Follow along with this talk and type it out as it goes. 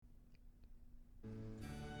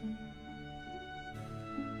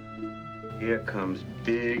Here comes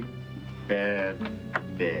Big Bad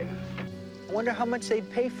Bear. I wonder how much they'd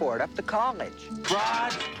pay for it up to college.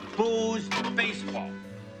 Broad, booze, baseball.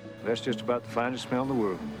 That's just about the finest smell in the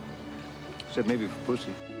world. Except maybe for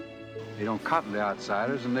pussy. They don't cotton the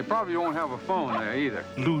outsiders, and they probably won't have a phone there either.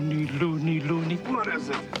 Loony, loony, loony. What is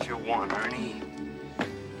it that you want, Ernie?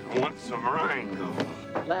 I want some Rango.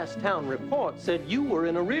 Last town report said you were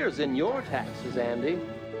in arrears in your taxes, Andy.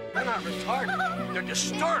 They're not retarded. They're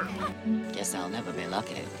disturbed. Guess I'll never be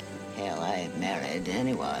lucky. Hell, I ain't married to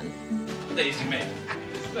anyone. Daisy man,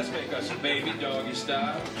 let's make us a baby doggy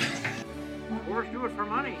style. Horse do it for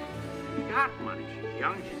money. She's got money. She's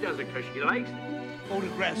young. She does it because she likes it.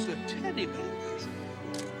 Photographs of teddy bears.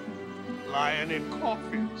 Lying in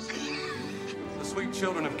coffins. The sweet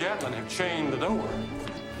children of Gatlin have chained the door.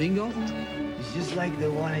 Bingo? It's just like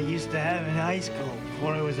the one I used to have in high school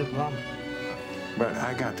before I was a bum. But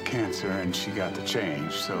I got the cancer and she got the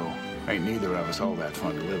change, so ain't neither of us all that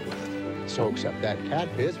fun to live with. Soaks up that cat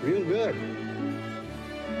piss real good.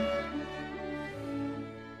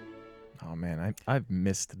 Oh man, I've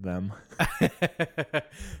missed them.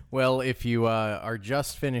 Well, if you are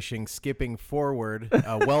just finishing skipping forward,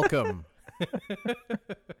 welcome.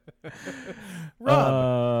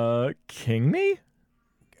 Rob. King me?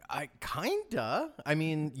 Kinda. I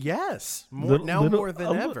mean, yes. More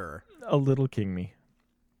than ever. A little king me.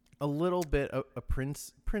 A little bit a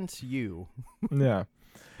Prince you. Yeah.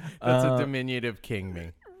 That's a diminutive king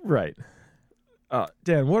me. Right.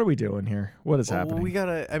 Dan, what are we doing here? What is happening? We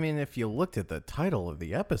gotta, I mean, if you looked at the title of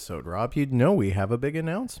the episode, Rob, you'd know we have a big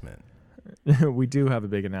announcement. We do have a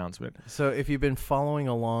big announcement. So if you've been following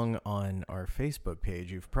along on our Facebook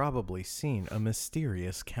page, you've probably seen a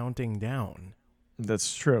mysterious counting down.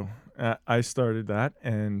 That's true. I started that,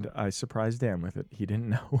 and I surprised Dan with it. He didn't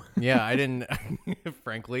know. Yeah, I didn't.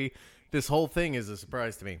 Frankly, this whole thing is a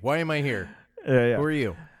surprise to me. Why am I here? Yeah. Who are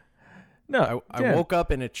you? No, I woke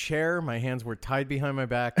up in a chair. My hands were tied behind my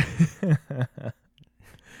back.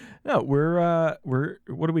 No, we're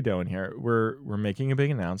what are we doing here? We're making a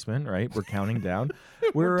big announcement, right? We're counting down.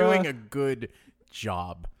 We're doing a good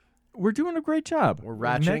job. We're doing a great job. We're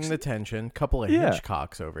ratcheting the tension. Couple of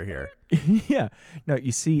Hitchcocks over here. Yeah. No,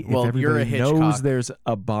 you see, well, if everybody you're a knows there's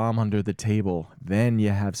a bomb under the table, then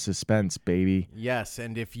you have suspense, baby. Yes,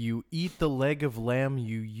 and if you eat the leg of lamb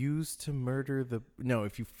you use to murder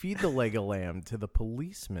if you feed the leg of lamb to the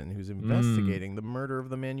policeman who's investigating the murder of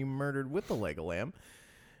the man you murdered with the leg of lamb,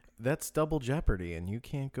 that's double jeopardy, and you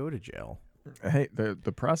can't go to jail. Hey,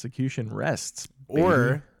 the prosecution rests, baby.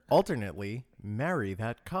 Or alternately, marry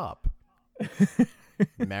that cop.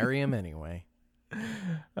 Marry him anyway.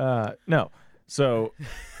 No. So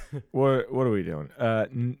what are we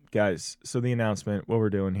doing? Guys, so the announcement, what we're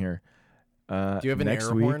doing here. Do you have an air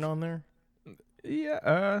horn on there?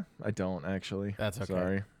 Yeah, I don't actually. That's okay.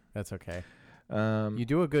 Sorry. That's okay. You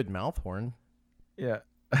do a good mouth horn. Yeah.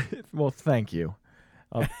 Well, thank you.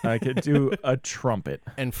 I could do a trumpet.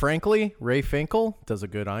 And frankly, Ray Finkel does a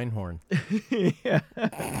good einhorn. Yeah.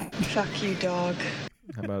 Fuck you, dog.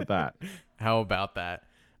 How about that? How about that?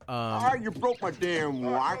 You broke my damn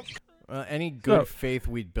watch. Any good faith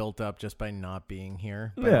we'd built up just by not being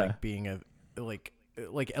here, by like being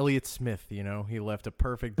like Elliott Smith, you know, he left a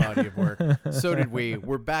perfect body of work. So did we.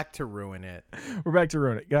 We're back to ruin it. We're back to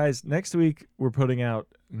ruin it, guys. Next week we're putting out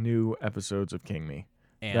new episodes of King Me.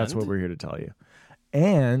 And that's what we're here to tell you.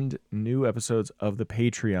 And new episodes of the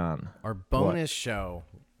Patreon, our bonus show,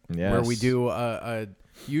 where we do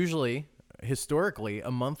usually historically a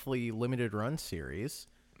monthly limited run series.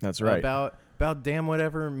 That's right. About damn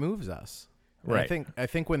whatever moves us. Right. I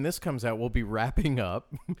think when this comes out, we'll be wrapping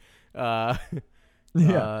up. Well,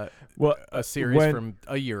 a series from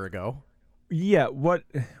a year ago. Yeah. What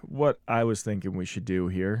I was thinking we should do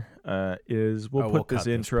here is we'll put this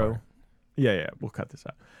intro. Yeah, we'll cut this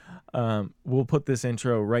out. We'll put this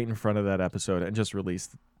intro right in front of that episode and just release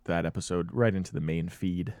that episode right into the main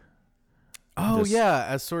feed. Oh, yeah,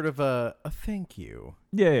 as sort of a thank you.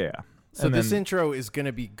 Yeah. So this intro is going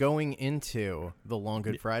to be going into the Long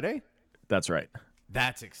Good Friday? That's right.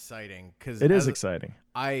 That's exciting. Cause it is exciting.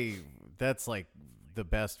 That's like the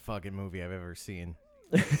best fucking movie I've ever seen.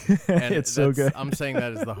 And it's so good. I'm saying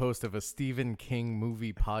that as the host of a Stephen King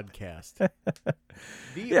movie podcast.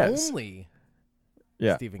 Only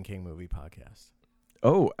Stephen King movie podcast.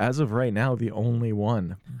 Oh, as of right now, the only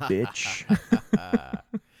one, bitch.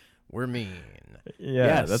 We're mean.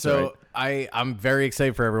 Yeah, that's so right. I'm very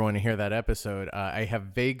excited for everyone to hear that episode. I have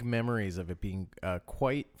vague memories of it being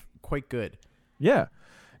quite good. Yeah.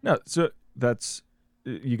 No, so that's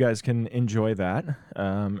you guys can enjoy that.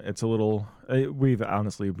 It's a little. We've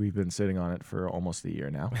been sitting on it for almost a year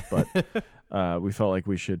now, but we felt like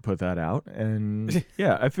we should put that out, and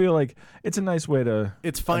yeah, I feel like it's a nice way to.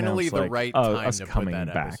 It's finally the right time to put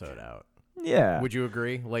that back. episode out. Yeah. Would you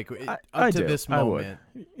agree? Like I to do. this moment,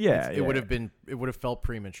 yeah, it would have felt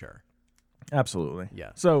premature. Absolutely.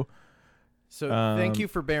 Yeah. So thank you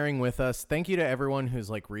for bearing with us. Thank you to everyone who's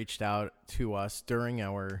like reached out to us during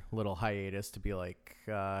our little hiatus to be like,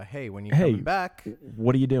 hey, when you coming back?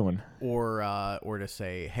 What are you doing? Or to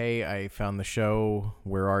say, hey, I found the show.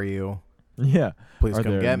 Where are you? Yeah. Please are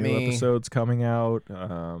come there get new me. Episodes coming out.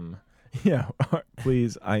 Yeah.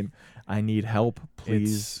 Please, I need help.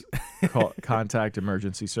 Please contact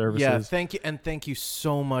emergency services. Yeah, thank you, and thank you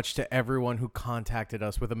so much to everyone who contacted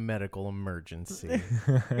us with a medical emergency.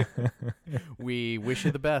 We wish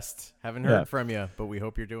you the best. Haven't heard from you, but we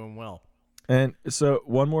hope you're doing well. And so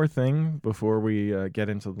one more thing before we get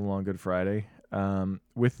into the Long Good Friday,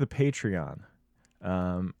 with the Patreon,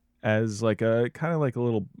 as like a kind of like a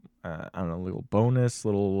little, I don't know, little bonus,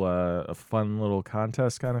 little a fun little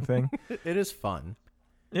contest kind of thing. It is fun.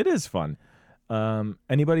 It is fun.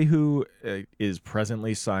 Anybody who is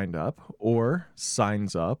presently signed up or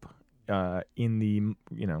signs up in the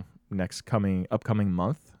upcoming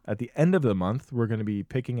month, at the end of the month, we're going to be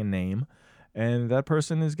picking a name, and that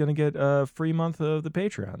person is going to get a free month of the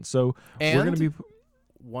Patreon. So we're going to be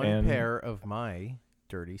one pair of my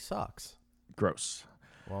dirty socks. Gross.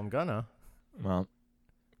 Well, I'm gonna. Well,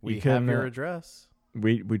 we have your address.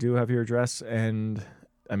 We do have your address, and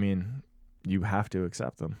I mean, you have to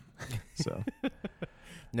accept them. So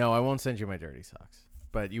no, I won't send you my dirty socks,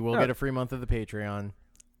 but you will get a free month of the Patreon.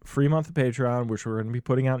 Free month of Patreon, which we're going to be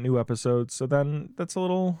putting out new episodes. So then that's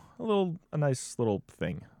a nice little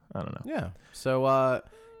thing. I don't know. Yeah. So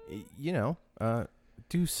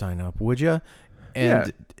do sign up, would you?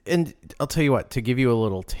 And I'll tell you what, to give you a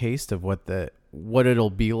little taste of what it'll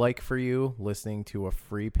be like for you listening to a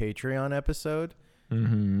free Patreon episode.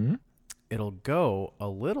 Mm-hmm. It'll go a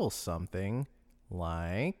little something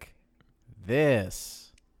like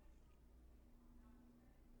this.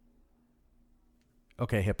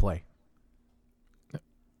 Okay, hit play.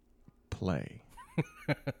 Play.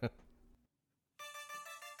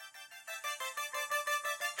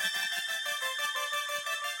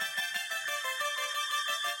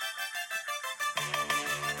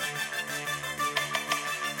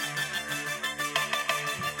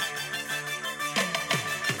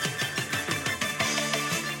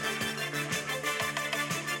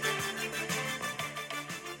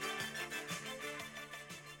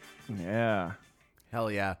 Yeah. Hell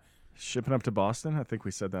yeah. Shipping up to Boston? I think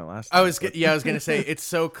we said that last time. I was going to say, it's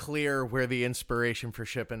so clear where the inspiration for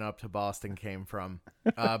Shipping Up to Boston came from.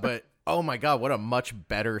 But, oh my God, what a much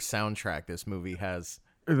better soundtrack this movie has.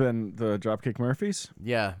 Than the Dropkick Murphys?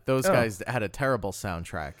 Yeah, those guys had a terrible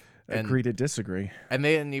soundtrack. Agree to disagree. And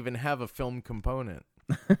they didn't even have a film component.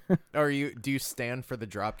 Do you stand for the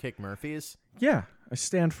Dropkick Murphys? Yeah, I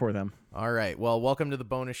stand for them. All right. Well, welcome to the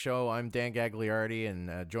bonus show. I'm Dan Gagliardi,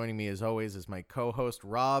 and joining me as always is my co-host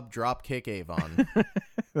Rob Dropkick Avon.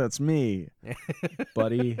 That's me,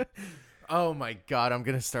 buddy. Oh my God, I'm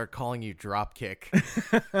gonna start calling you Dropkick.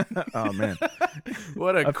 Oh man,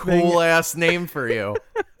 what a cool ass name for you.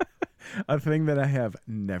 A thing that I have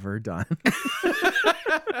never done.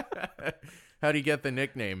 How do you get the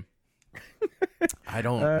nickname? I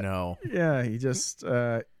don't know. Yeah, he just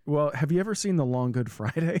well, have you ever seen The Long Good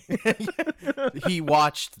Friday? He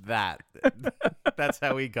watched that. That's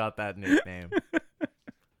how he got that nickname.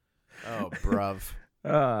 Oh, bruv.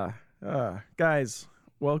 Guys,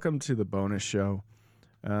 welcome to the bonus show.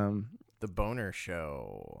 The Boner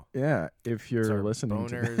Show. Yeah, if you're listening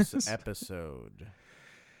boners to this episode.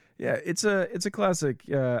 Yeah, it's a classic.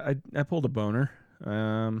 I pulled a boner.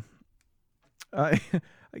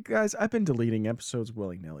 Guys, I've been deleting episodes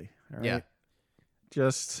willy-nilly. All right? Yeah.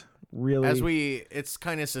 Just really. It's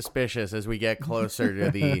kind of suspicious as we get closer to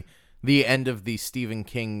the end of the Stephen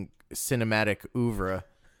King cinematic oeuvre.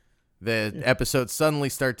 The episodes suddenly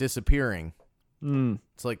start disappearing.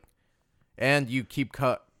 It's like, and you keep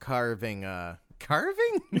carving. You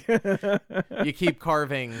keep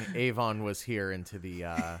carving. Avon was here into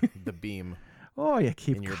the beam. Oh, you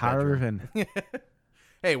keep carving.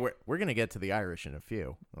 Hey, we're gonna get to the Irish in a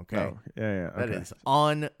few. Okay. Oh, yeah. That is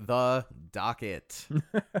on the docket.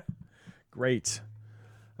 Great.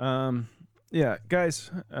 Yeah,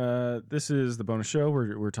 guys. This is the bonus show.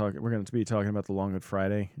 We're going to be talking about the Long Good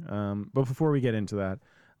Friday. But before we get into that,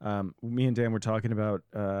 me and Dan were talking about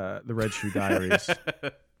the Red Shoe Diaries.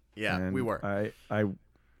 Yeah, and we were. I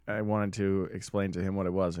I wanted to explain to him what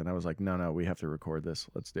it was, and I was like, no, we have to record this.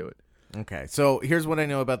 Let's do it. Okay, so here's what I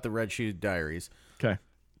know about the Red Shoe Diaries. Okay.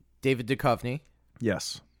 David Duchovny.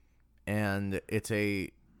 Yes. And it's an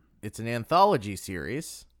anthology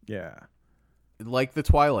series. Yeah. Like the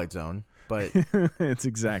Twilight Zone, but it's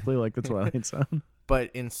exactly like the Twilight Zone.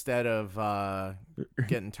 But instead of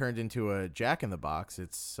getting turned into a Jack in the Box,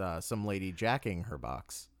 it's some lady jacking her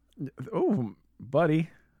box. Oh, buddy.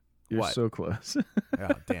 You're What? so close. Oh,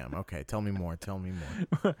 damn. Okay, tell me more.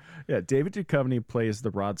 Yeah, David Duchovny plays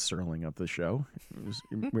the Rod Serling of the show.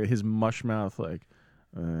 His mush mouth, like,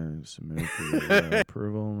 submit for your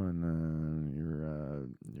approval and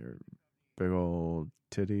your big old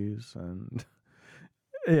titties and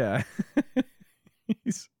yeah.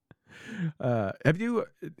 He's have you?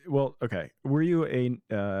 Well, okay. Were you a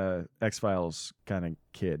X-Files kind of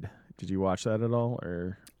kid? Did you watch that at all,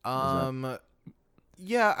 or?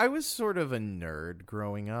 Yeah, I was sort of a nerd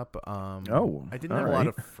growing up. I didn't have a lot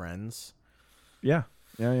of friends. Yeah.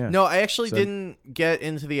 No, I actually didn't get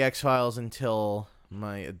into the X-Files until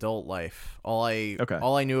my adult life. All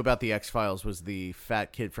I knew about the X-Files was the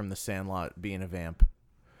fat kid from The Sandlot being a vamp.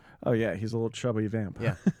 Oh yeah, he's a little chubby vamp.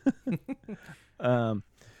 Yeah.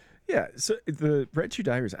 Yeah. So the Red Shoe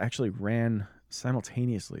Diaries actually ran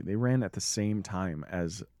simultaneously. They ran at the same time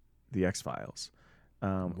as the X-Files.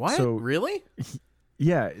 What? So, really?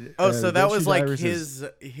 Yeah. Oh, so that was like Diaries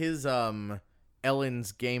his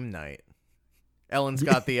Ellen's game night. Ellen's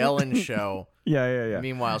got the Ellen show. Yeah.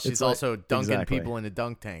 Meanwhile, she's also dunking people in a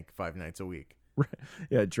dunk tank 5 nights a week. Right.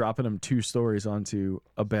 Yeah, dropping them 2 stories onto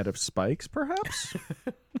a bed of spikes, perhaps.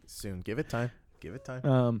 Soon, give it time.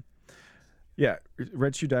 Yeah,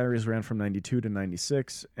 Red Shoe Diaries ran from 92 to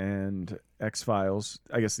 96, and X-Files,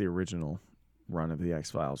 I guess the original run of the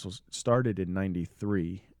X-Files, was started in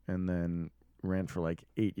 93, and then ran for like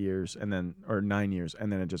 8 years, and then, or 9 years,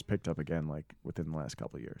 and then it just picked up again like within the last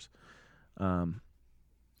couple of years.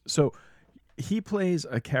 So he plays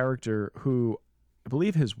a character who, I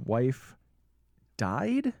believe his wife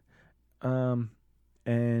died,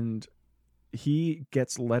 and he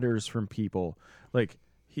gets letters from people. Like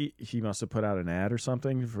he must have put out an ad or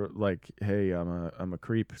something for like, hey, I'm a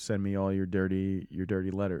creep, send me all your dirty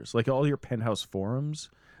letters, like all your Penthouse forums,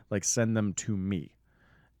 like send them to me.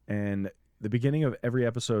 And the beginning of every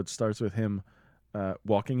episode starts with him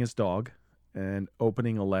walking his dog and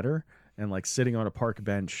opening a letter and like sitting on a park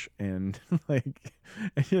bench and like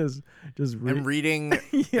just reading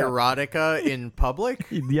erotica in public.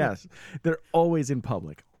 Yes, they're always in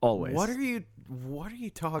public. Always. What are you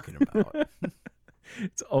talking about?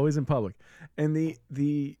 It's always in public, and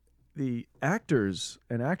the actors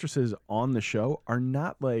and actresses on the show are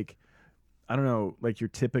not like, I don't know, like your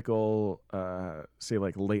typical say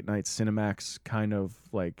like late night Cinemax kind of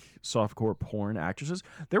like softcore porn actresses.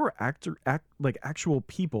 There were like actual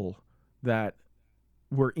people that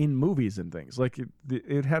were in movies and things. Like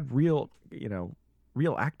it had real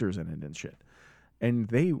actors in it and shit. And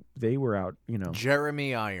they were out,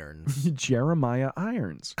 Jeremy Irons. Jeremiah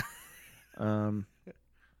Irons.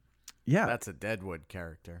 Yeah. That's a Deadwood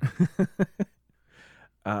character.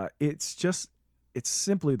 It's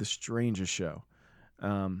simply the strangest show.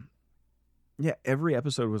 Yeah, every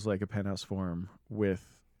episode was like a Penthouse forum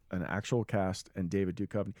with an actual cast and David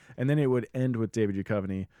Duchovny. And then it would end with David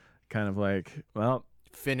Duchovny kind of like, well,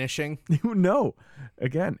 finishing. No.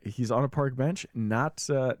 Again, he's on a park bench, not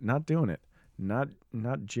doing it. Not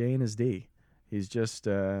J and his D. He's just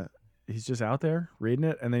out there reading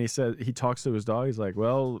it, and then he talks to his dog. He's like,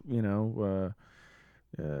 well, we're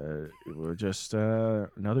just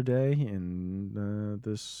another day in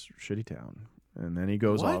this shitty town, and then he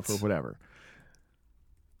goes off or whatever.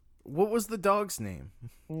 What was the dog's name?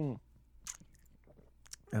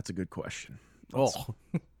 That's a good question.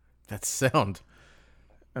 That sound.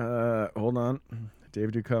 Hold on.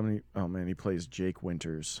 David Duchovny. Oh man, he plays Jake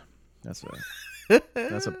Winters. That's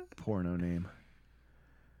a porno name.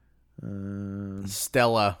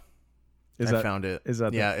 Stella. I found it. Is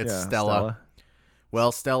that? Yeah, it's Stella.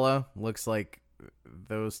 Well, Stella, looks like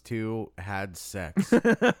those two had sex.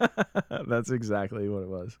 That's exactly what it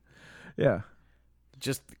was. Yeah.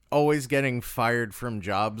 Just always getting fired from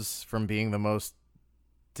jobs from being the most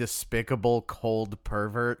despicable, cold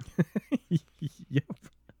pervert. Yep.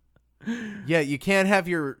 Yeah, you can't have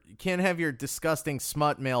your disgusting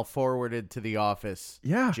smut mail forwarded to the office.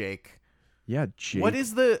 Yeah, Jake. Yeah, Jake. What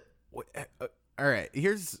is the? All right,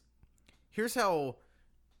 here's how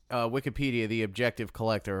Wikipedia, the objective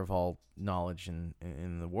collector of all knowledge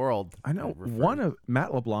in the world. I know one of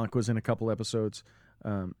Matt LeBlanc was in a couple episodes.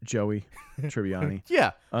 Joey Tribbiani.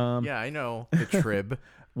 Yeah, I know the Trib.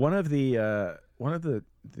 One of the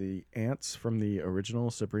ants from the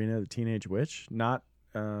original Sabrina the Teenage Witch, not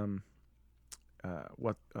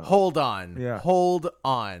what? Hold on. Yeah. Hold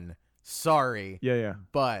on. Sorry. Yeah.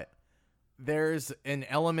 But there's an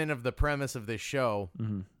element of the premise of this show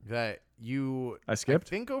that I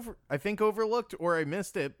skipped. I think overlooked or I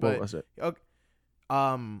missed it. But what was it?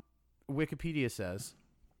 Wikipedia says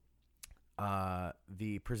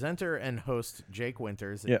the presenter and host Jake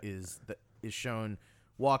Winters is shown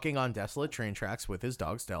walking on desolate train tracks with his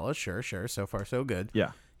dog Stella. Sure. So far, so good.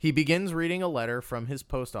 Yeah. He begins reading a letter from his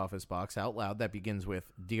post office box out loud that begins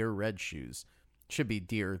with "Dear Red Shoes." Should be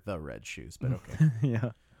 "Dear the Red Shoes," but okay. Yeah.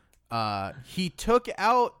 He took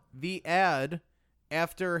out the ad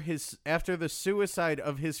after the suicide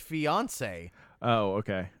of his fiance. Oh,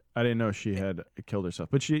 okay. I didn't know she had killed herself,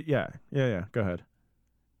 but yeah. Go ahead.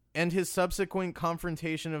 And his subsequent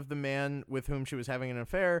confrontation of the man with whom she was having an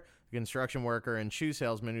affair, the construction worker and shoe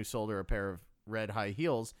salesman who sold her a pair of red high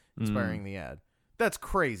heels, inspiring the ad. That's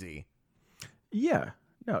crazy. Yeah.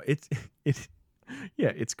 No, it's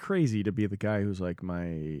crazy to be the guy who's like,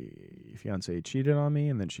 my fiance cheated on me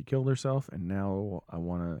and then she killed herself and now I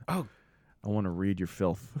want to read your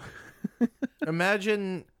filth.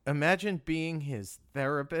 Imagine being his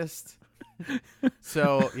therapist.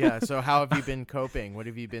 So how have you been coping? What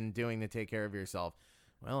have you been doing to take care of yourself?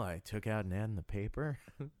 Well, I took out an ad in the paper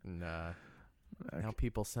and now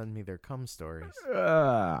people send me their cum stories.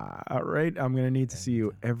 All right. I'm going to need to see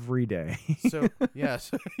you every day.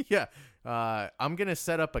 I'm going to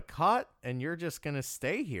set up a cot and you're just going to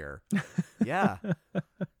stay here. Yeah.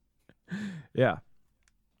 Yeah.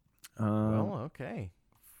 Well, okay.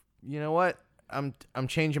 You know what? I'm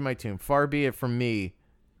changing my tune. Far be it from me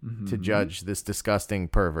to judge this disgusting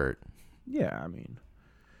pervert. Yeah, I mean,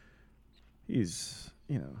 he's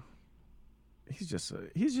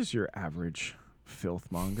just your average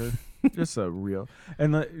filth monger. Just a real.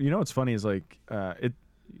 And what's funny is like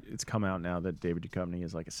it's come out now that David Duchovny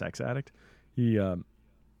is like a sex addict. He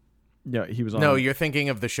he was on. No, you're thinking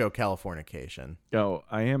of the show Californication. Oh,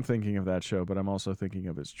 I am thinking of that show, but I'm also thinking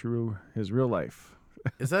of his real life.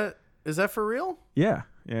 Is that for real? Yeah.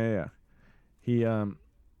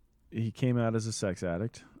 He came out as a sex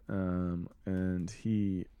addict, and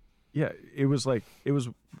it was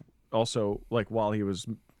also like while he was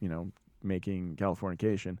making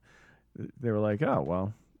Californication, they were like, oh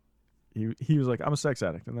well, he was like, I'm a sex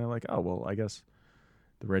addict, and they're like, oh well, I guess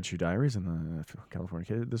the Red Shoe Diaries and the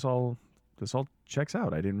Californication, this all checks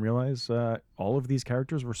out. I didn't realize all of these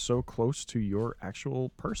characters were so close to your actual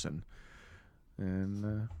person,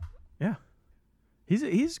 and he's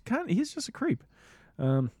just a creep.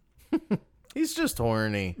 He's just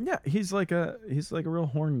horny. Yeah, he's like a real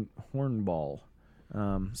hornball.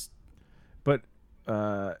 But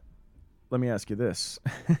let me ask you this: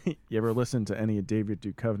 you ever listen to any of David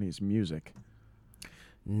Duchovny's music?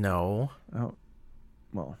 No. Oh,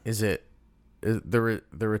 well. Is it the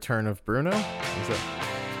return of Bruno? Is it?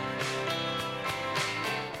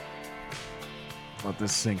 Let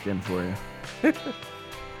this sink in for you.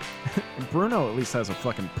 Bruno at least has a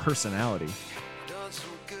fucking personality. Done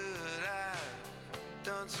some good, I've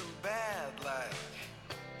done some bad, like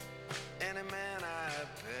any man I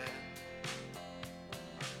bet.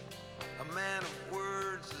 A man of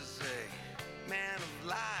words is a man of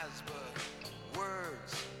lies, but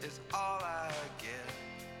words is all I get.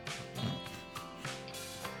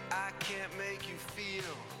 I can't make you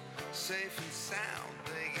feel safe and sound.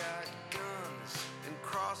 They got guns and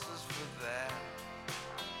crosses for that.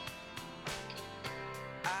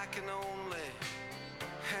 I can only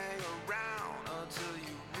hang around until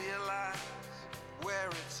you realize where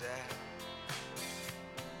it's at.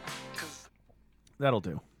 That'll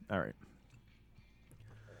do. All right.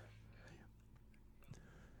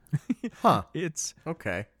 Huh. It's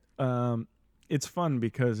okay. It's fun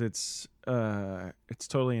because it's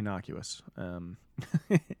totally innocuous.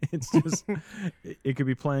 It's just it could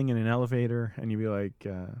be playing in an elevator and you'd be like,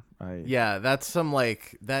 yeah, that's some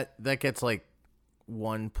like that gets like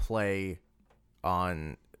one play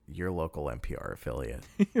on your local NPR affiliate.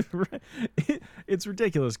 It's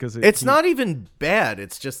ridiculous because it's not even bad.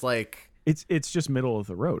 It's just like it's just middle of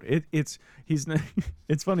the road. It's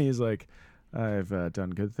funny. He's like, I've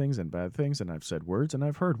done good things and bad things, and I've said words and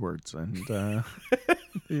I've heard words, and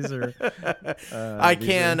these are.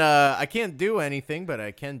 I can't do anything, but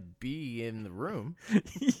I can be in the room.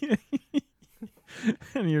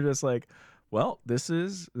 And you're just like, well, this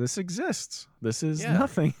exists. This is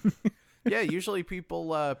nothing. Yeah, usually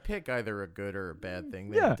people pick either a good or a bad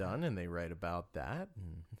thing they've done, and they write about that.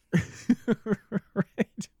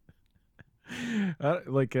 Right. I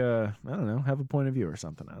don't know, have a point of view or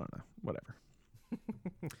something. I don't know. Whatever.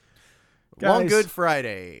 Long Good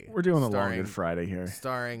Friday. We're doing a Long Good Friday here.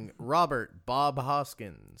 Starring Robert Bob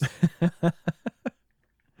Hoskins.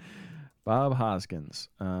 Bob Hoskins.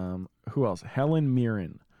 Who else? Helen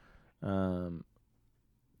Mirren. And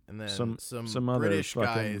then some British other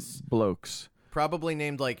guys. Blokes. Probably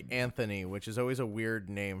named like Anthony, which is always a weird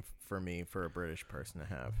name for me for a British person to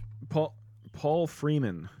have. Paul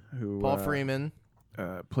Freeman, who Freeman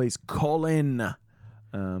plays Colin.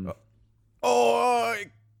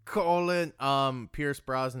 Colin. Pierce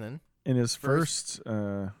Brosnan in his first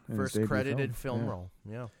credited film role.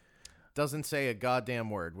 Yeah, doesn't say a goddamn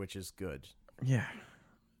word, which is good. Yeah.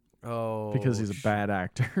 Oh, because he's a bad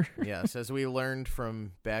actor. Yes, as we learned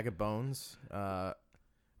from Bag of Bones. Oh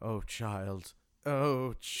child.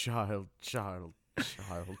 Oh child.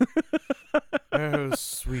 Oh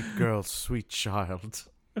sweet girl, sweet child.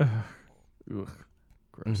 Ugh,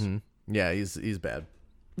 gross. Mm-hmm. Yeah, he's bad.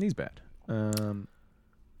 He's bad. Who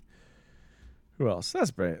else?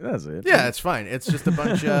 That's it. Yeah, it's fine. It's just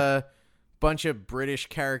a bunch of British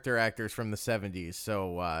character actors from the 70s.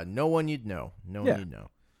 So no one you'd know. No one you'd know.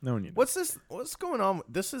 What's this? What's going on?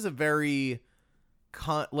 This is a very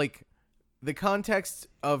the context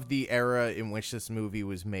of the era in which this movie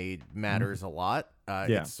was made matters a lot.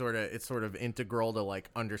 It's sort of integral to like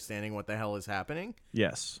understanding what the hell is happening.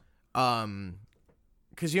 Yes.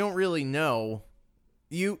 Because you don't really know.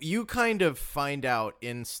 You kind of find out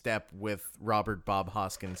in step with Robert Bob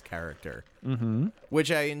Hoskins' character,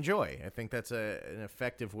 which I enjoy. I think that's an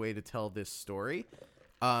effective way to tell this story.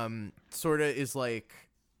 Sort of is like,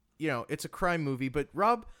 it's a crime movie, but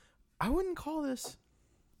Rob, I wouldn't call this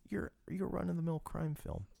your run-of-the-mill crime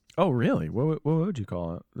film. Oh, really? What would you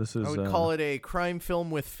call it? I would call it a crime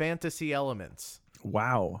film with fantasy elements.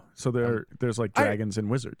 Wow. So there's like dragons and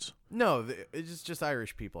wizards. No, it's just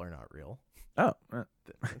Irish people are not real. Oh,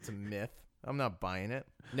 it's a myth. I'm not buying it.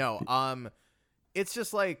 No, it's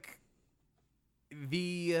just like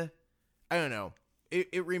I don't know.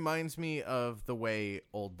 It reminds me of the way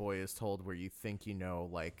Old Boy is told, where you think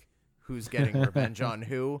like who's getting revenge on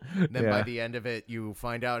who. Then by the end of it, you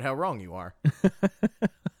find out how wrong you are.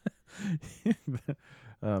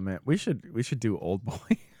 Oh man, we should do Old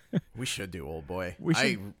Boy. We should do Old Boy.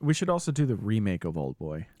 We should also do the remake of Old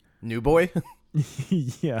Boy. New Boy.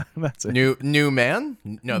 Yeah, that's it. New Man?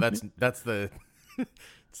 No, that's the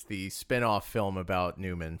it's the spin-off film about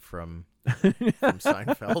Newman from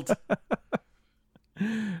Seinfeld.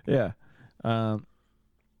 Yeah.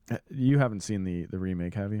 You haven't seen the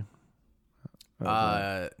remake, have you?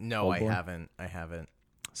 No, I haven't.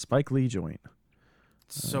 Spike Lee joint.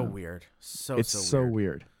 So weird. So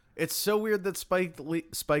weird. It's so weird that Spike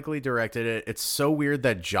Lee directed it. It's so weird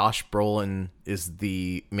that Josh Brolin is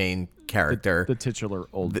the main character. The titular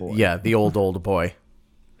old boy. Yeah, the old boy.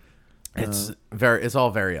 It's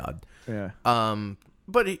all very odd. Yeah.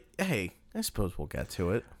 But hey, I suppose we'll get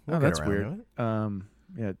to it. That's weird.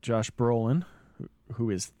 Yeah, Josh Brolin, who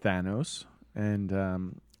is Thanos,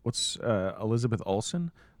 and what's Elizabeth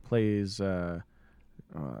Olsen plays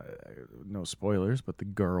no spoilers, but the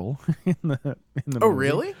girl in the movie.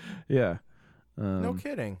 Really? Yeah. No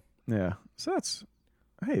kidding. Yeah. So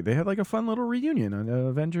they had like a fun little reunion on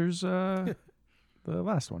Avengers, the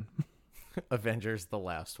last one. Avengers, the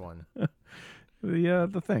last one.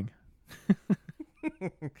 The thing.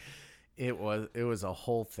 It was a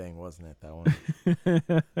whole thing, wasn't it? That one.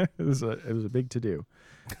 It was a big to do.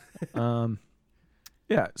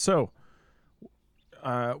 Yeah. So.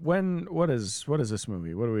 What is this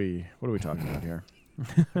movie? What are we talking about here?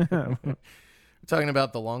 We're talking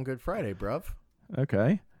about the Long Good Friday, bruv.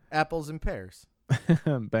 Okay. Apples and pears.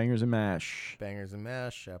 Bangers and mash. Bangers and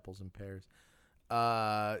mash, apples and pears.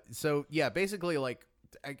 So yeah, basically, like,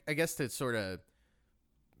 I guess to sort of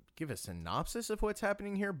give a synopsis of what's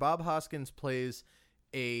happening here, Bob Hoskins plays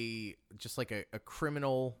a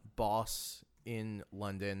criminal boss in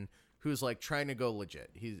London who's like trying to go legit.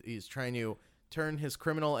 He's trying to turn his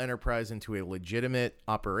criminal enterprise into a legitimate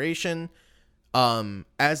operation.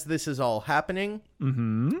 As this is all happening,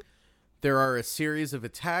 there are a series of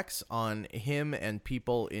attacks on him and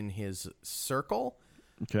people in his circle.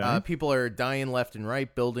 Okay. People are dying left and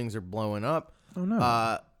right. Buildings are blowing up. Oh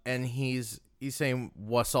no. And he's saying,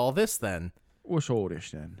 "What's all this then?" What's all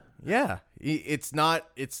this then? Yeah. It's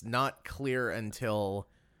not clear until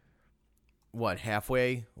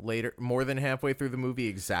halfway later, more than halfway through the movie,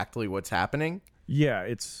 exactly what's happening. Yeah,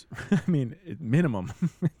 it's minimum.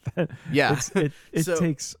 Yeah. It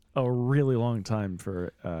takes a really long time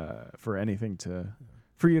for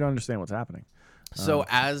you to understand what's happening. So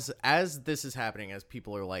as this is happening, as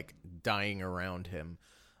people are like dying around him,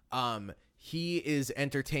 he is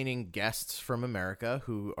entertaining guests from America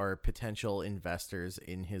who are potential investors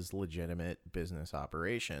in his legitimate business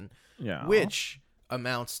operation. Yeah. Which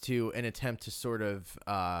amounts to an attempt to sort of,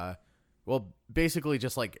 basically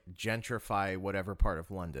just like gentrify whatever part of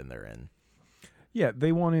London they're in. Yeah,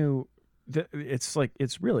 they want to.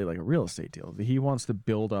 It's really like a real estate deal. He wants to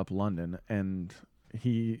build up London, and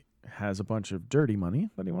he has a bunch of dirty money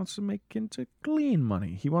that he wants to make into clean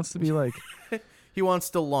money. He wants to be like. He wants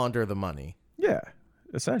to launder the money. Yeah,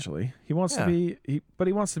 essentially, he wants to be. But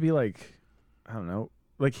he wants to be like, I don't know.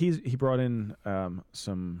 Like he brought in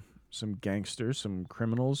some gangsters, some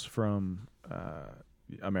criminals from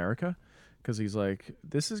America, because he's like,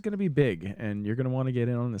 this is gonna be big, and you're gonna want to get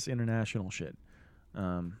in on this international shit.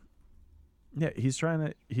 Yeah, he's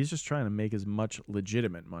just trying to make as much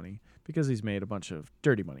legitimate money because he's made a bunch of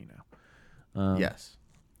dirty money now. Yes.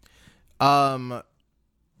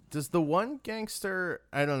 Does the one gangster,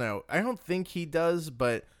 I don't know. I don't think he does,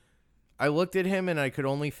 but I looked at him and I could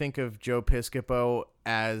only think of Joe Piscopo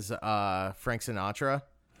as Frank Sinatra.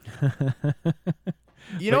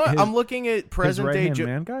 You know what? I'm looking at present day right-hand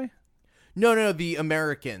man guy? No, the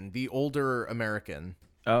American, the older American.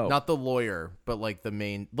 Oh. Not the lawyer, but like the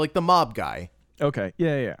main, like the mob guy. Okay.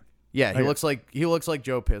 Yeah. Yeah, he looks like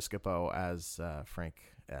Joe Piscopo as Frank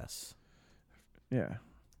S. Yeah.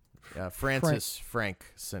 Frank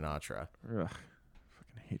Sinatra. Ugh,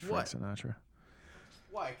 fucking hate Frank Sinatra.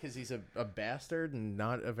 Why? Because he's a bastard and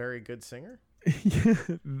not a very good singer?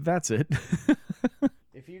 That's it.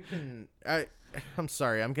 If you can... I'm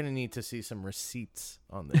sorry. I'm going to need to see some receipts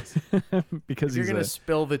on this. Because if you're going to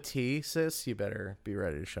spill the tea, sis, you better be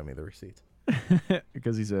ready to show me the receipts.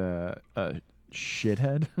 Because he's a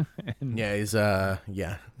shithead. Yeah, he's...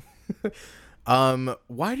 yeah.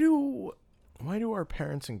 Why do our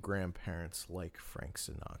parents and grandparents like Frank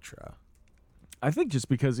Sinatra? I think just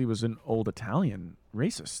because he was an old Italian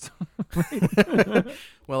racist.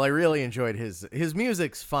 Well, I really enjoyed his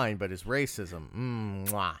music's fine, but his racism,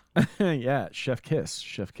 mwah. Yeah, Chef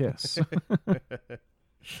Kiss.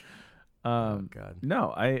 Oh God.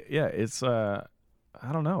 No, it's I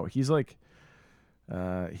don't know. He's like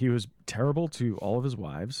he was terrible to all of his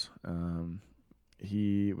wives.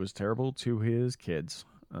 He was terrible to his kids.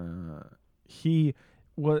 He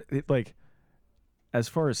was like, as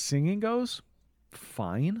far as singing goes,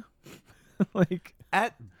 fine. Like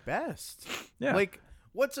at best. Yeah. Like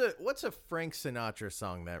what's a Frank Sinatra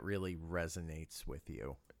song that really resonates with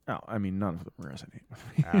you? Oh, I mean, none of them resonate with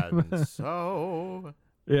me. And so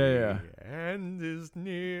yeah. The end is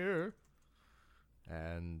near,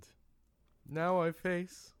 and now I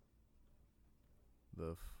face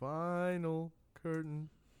the final curtain.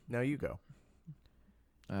 Now you go.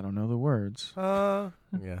 I don't know the words.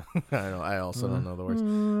 Yeah, I also don't know the words.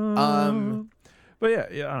 But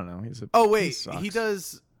yeah, I don't know. He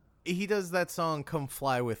does. He does that song "Come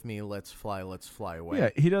Fly with Me, Let's Fly Away." Yeah,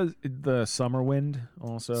 he does the Summer Wind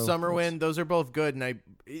also. Summer Wind, those are both good,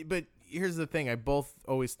 but here's the thing: I both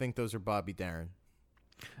always think those are Bobby Darin.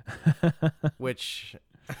 Which,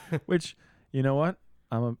 you know what?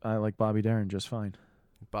 I like Bobby Darin just fine.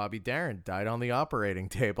 Bobby Darin died on the operating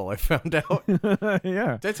table, I found out.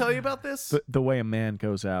 Yeah. Did I tell you about this? The way a man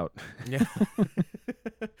goes out. Yeah.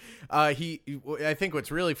 I think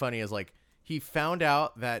what's really funny is like he found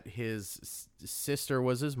out that his sister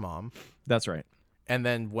was his mom. That's right. And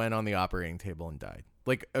then went on the operating table and died.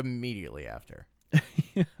 Like immediately after.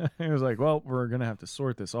 He was like, well, we're going to have to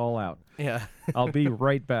sort this all out. Yeah. I'll be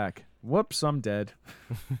right back. Whoops, I'm dead.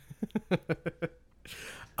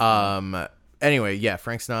 Anyway, yeah,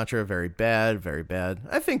 Frank Sinatra, very bad, very bad.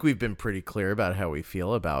 I think we've been pretty clear about how we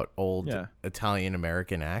feel about old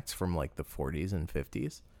Italian-American acts from like the 40s and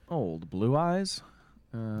 50s. Old Blue Eyes?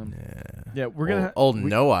 Yeah, we're going to...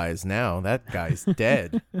 No Eyes now. That guy's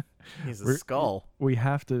dead. He's a skull. We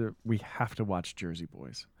have to watch Jersey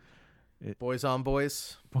Boys. Boys on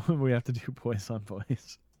Boys? We have to do Boys on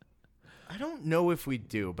Boys. I don't know if we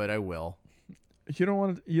do, but I will. You don't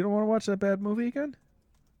want to watch that bad movie again?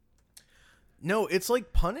 No, it's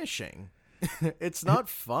like punishing. It's not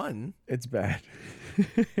fun. It's bad.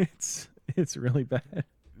 It's really bad.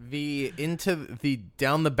 The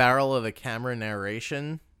down the barrel of the camera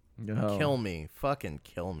narration. Oh. Kill me. Fucking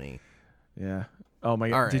kill me. Yeah. Oh my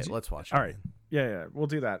God. All right, let's watch it. All right. Yeah, we'll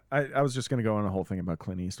do that. I was just going to go on a whole thing about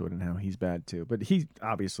Clint Eastwood and how he's bad too, but he's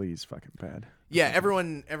fucking bad. Yeah,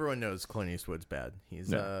 everyone knows Clint Eastwood's bad.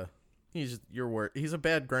 He's a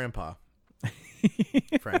bad grandpa.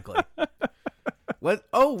 Frankly.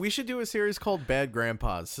 We should do a series called Bad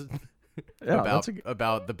Grandpas. Yeah,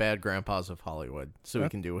 about the bad grandpas of Hollywood. So we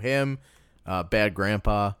can do him, Bad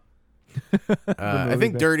Grandpa, I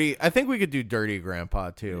think dirty. I think we could do dirty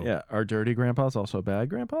grandpa too. Yeah, are dirty grandpas also bad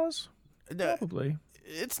grandpas? Probably.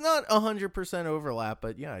 It's not 100% overlap,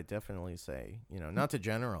 but yeah, I definitely say, not to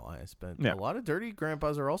generalize, but a lot of dirty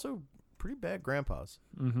grandpas are also pretty bad grandpas.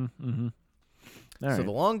 Mm-hmm. So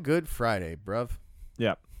the long Good Friday, bruv.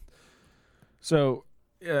 Yeah. So,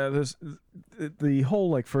 the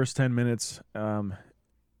whole first 10 minutes,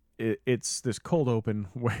 it's this cold open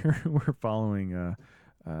where we're following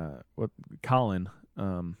Colin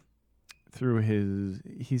through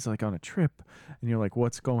he's on a trip, and you're like,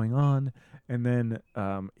 what's going on? And then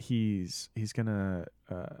he's gonna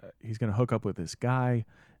hook up with this guy,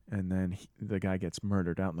 and then the guy gets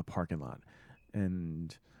murdered out in the parking lot,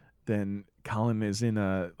 and then Colin is in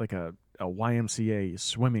a YMCA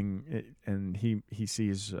swimming, and he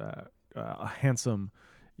sees a handsome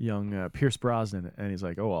young Pierce Brosnan, and he's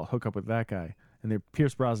like, oh, I'll hook up with that guy, and then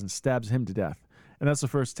Pierce Brosnan stabs him to death. And that's the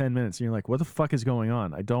first 10 minutes. And you're like, what the fuck is going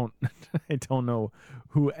on? I don't know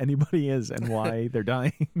who anybody is and why they're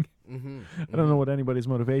dying. I don't know what anybody's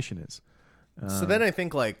motivation is. So then I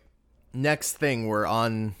think next thing we're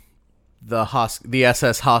on the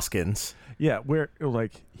SS Hoskins. Yeah, where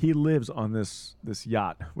he lives on this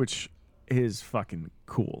yacht, which is fucking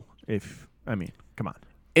cool. Come on.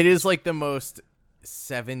 It is the most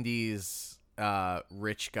 70s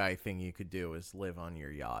rich guy thing you could do is live on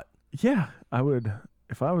your yacht. Yeah, I would.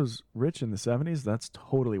 If I was rich in the 70s, that's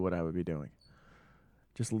totally what I would be doing.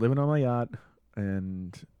 Just living on my yacht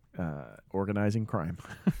and organizing crime.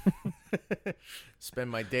 Spend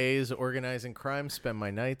my days organizing crime, spend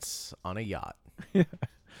my nights on a yacht. Yeah.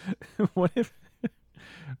 What if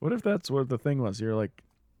that's what the thing was? You're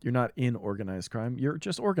not in organized crime. You're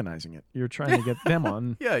just organizing it. You're trying to get them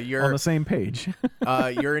on you're on the same page.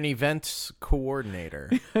 You're an event coordinator.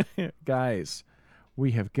 Guys,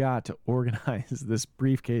 we have got to organize this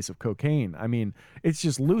briefcase of cocaine. It's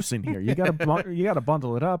just loose in here. You gotta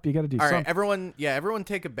bundle it up. You gotta do something. All right, everyone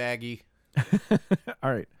take a baggie.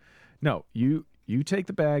 All right. No, you take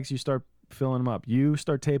the bags, you start filling them up. You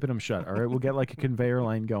start taping them shut. All right, we'll get a conveyor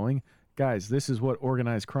line going. Guys, this is what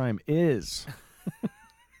organized crime is.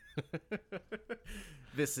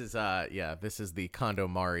 This is the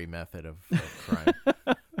Condomari method of crime.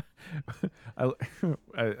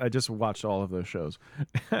 I just watched all of those shows.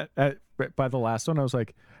 By the last one, I was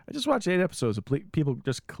like, I just watched 8 episodes of people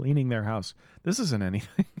just cleaning their house. This isn't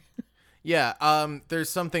anything. Yeah, there's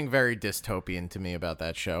something very dystopian to me about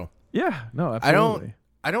that show. Yeah, no, absolutely.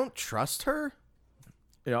 I don't trust her.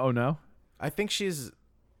 Yeah, oh no? I think she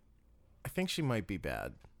might be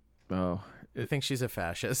bad. Oh. I think she's a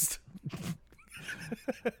fascist.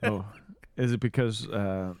 Oh. Is it because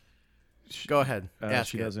go ahead.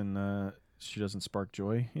 Ask she doesn't spark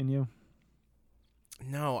joy in you?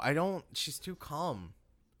 No, I don't. She's too calm.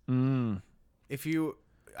 I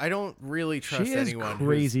don't really trust she is anyone.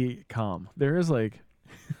 Crazy calm. There is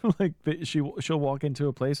she'll walk into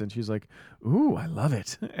a place and she's like, "Ooh, I love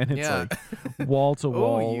it," and it's wall to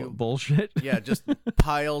wall bullshit. Yeah, just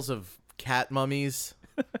piles of cat mummies.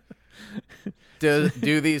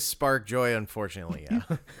 Do these spark joy? Unfortunately, yeah.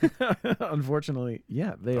 Unfortunately,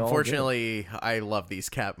 yeah. Unfortunately, I love these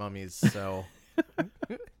cat mummies. So,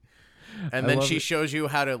 and then she shows you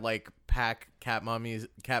how to pack cat mummies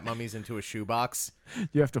into a shoebox.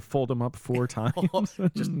 You have to fold them up 4 times,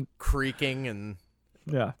 just creaking and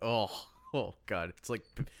yeah. Oh God,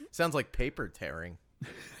 sounds like paper tearing.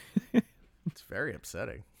 It's very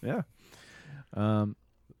upsetting. Yeah.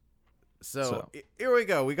 So here we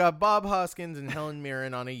go. We got Bob Hoskins and Helen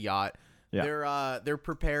Mirren on a yacht. Yeah. They're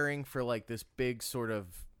preparing for this big sort of.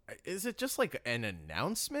 Is it just an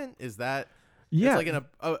announcement? Is that? Yeah. It's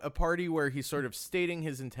a party where he's sort of stating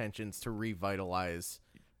his intentions to revitalize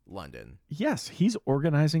London. Yes, he's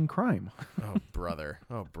organizing crime. Oh brother.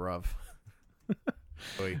 Oh bruv.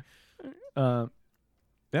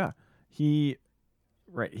 Yeah. He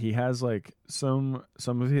has some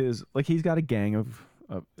of his he's got a gang of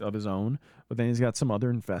his own, but then he's got some other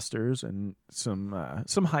investors and some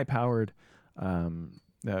high-powered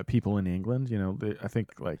people in England. I think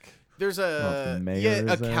there's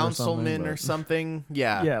a councilman or something.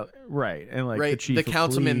 Yeah, right. And right, the chief the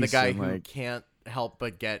councilman, the police guy and, who can't help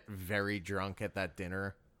but get very drunk at that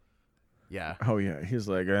dinner. Yeah. Oh yeah, he's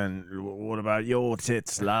like, and what about your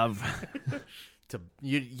tits, love?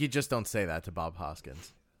 You just don't say that to Bob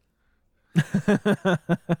Hoskins.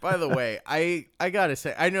 By the way, I gotta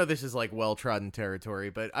say, I know this is well-trodden territory,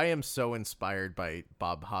 but I am so inspired by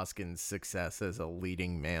Bob Hoskins' success as a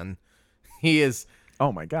leading man. He is.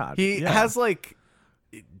 Oh my God. He has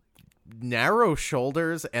narrow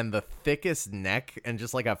shoulders and the thickest neck and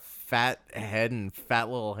just like a fat head and fat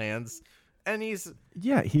little hands. And he's a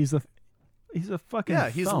fucking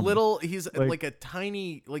he's thumb. little. He's like a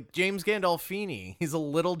tiny, like James Gandolfini. He's a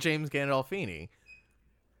little James Gandolfini.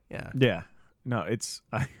 Yeah. No, it's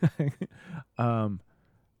there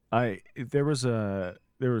was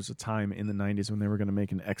a time in the 90s when they were going to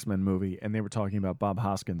make an X-Men movie and they were talking about Bob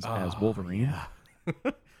Hoskins as Wolverine. Yeah.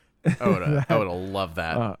 I would have loved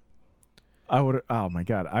that. I would. Oh my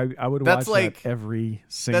god, I would That's watch like, that every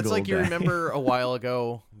single. That's like day. You remember a while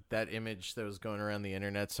ago that image that was going around the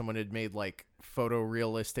internet. Someone had made like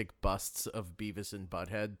photorealistic busts of Beavis and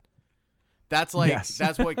Butthead. That's like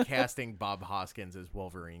that's what casting Bob Hoskins as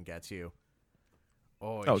Wolverine gets you.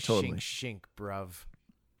 Oh totally. Shink, bruv.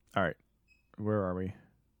 All right, where are we?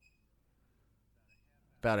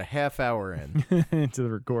 About a half hour in into the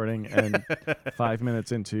recording and 5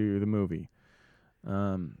 minutes into the movie.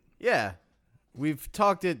 Yeah. We've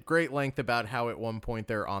talked at great length about how at one point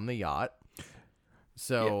they're on the yacht.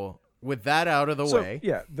 So with that out of the way.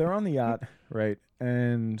 Yeah, they're on the yacht, right?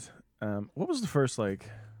 And what was the first, like,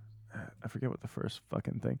 I forget what the first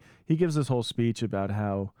fucking thing. He gives this whole speech about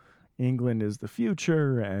how England is the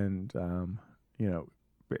future and,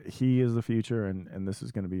 he is the future and this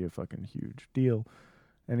is going to be a fucking huge deal.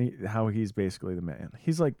 And how he's basically the man.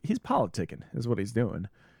 He's politicking is what he's doing.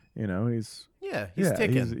 He's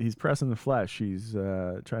ticking. He's pressing the flesh. He's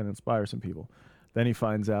trying to inspire some people. Then he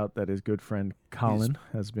finds out that his good friend Colin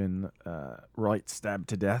has been right stabbed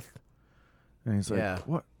to death, and he's like,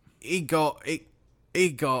 "What? He got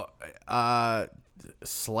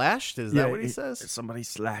slashed? Is that what he says? Somebody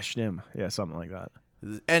slashed him. Yeah, something like that."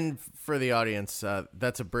 And for the audience,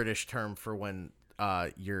 that's a British term for when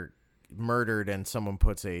you're murdered and someone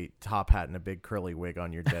puts a top hat and a big curly wig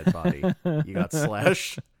on your dead body. You got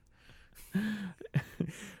slashed.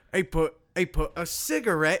 I put a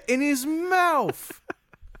cigarette in his mouth.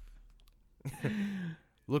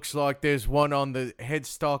 Looks like there's one on the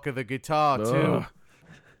headstock of the guitar too.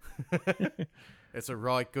 It's a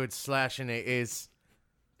right good slashing, it is.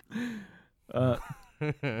 And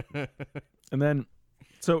then,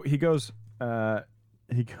 so he goes to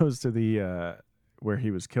the where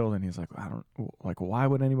he was killed, and he's like, why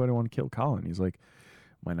would anybody want to kill Colin? He's like,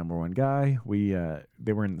 my number one guy.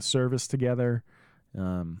 They were in the service together.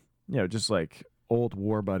 Just like old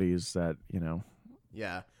war buddies that,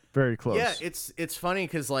 Yeah. Very close. Yeah, it's funny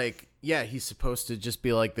because, he's supposed to just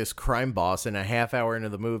be like this crime boss, and a half hour into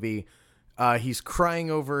the movie, he's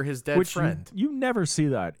crying over his dead friend. You never see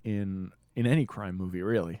that in any crime movie,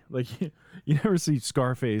 really. Like, you never see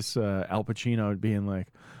Scarface, Al Pacino being like,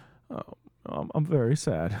 oh, I'm very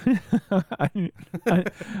sad. I'm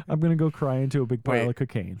going to go cry into a big pile of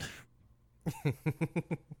cocaine.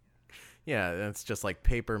 Yeah, that's just like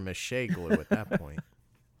paper mache glue at that point.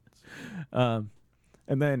 And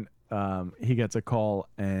then he gets a call,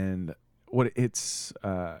 and where's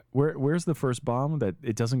the first bomb that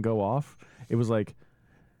it doesn't go off? It was like,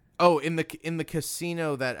 in the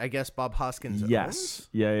casino that I guess Bob Hoskins owns?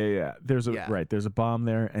 Yeah. There's a bomb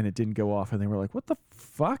there, and it didn't go off, and they were like, what the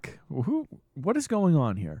fuck? What is going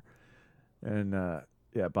on here? And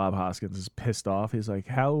Bob Hoskins is pissed off. He's like,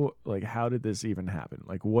 how did this even happen?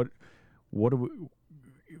 Like, what do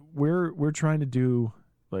we're trying to do,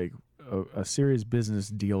 like, a serious business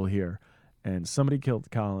deal here, and somebody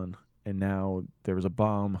killed Colin, and now there was a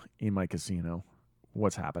bomb in my casino.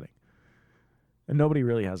 What's happening? And nobody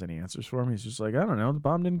really has any answers for him. He's just like, I don't know. The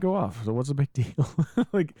bomb didn't go off, so what's the big deal?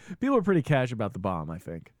 Like, people are pretty cash about the bomb, I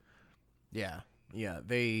think. Yeah.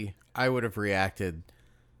 I would have reacted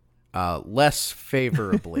less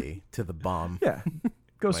favorably to the bomb. Yeah,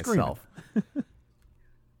 go myself.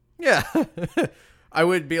 Yeah. I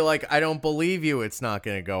would be like, I don't believe you. It's not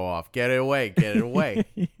going to go off. Get it away.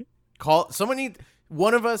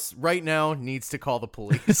 One of us right now needs to call the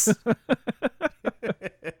police.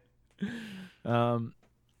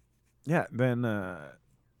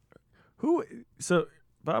 So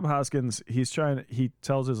Bob Hoskins, he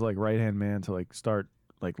tells his like right-hand man to like start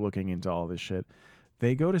like looking into all this shit.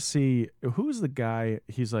 They go to see, who's the guy?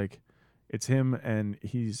 He's like, it's him, and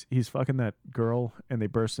he's fucking that girl, and they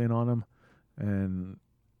burst in on him. And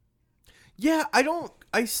yeah,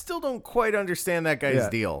 I still don't quite understand that guy's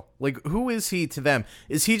deal. Like, who is he to them?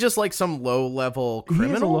 Is he just like some low-level criminal?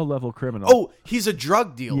 He is a low-level criminal. Oh, he's a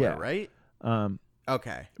drug dealer, right?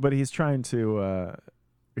 Okay. But he's trying to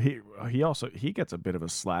he gets a bit of a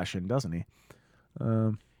slash in, doesn't he?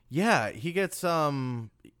 Yeah, he gets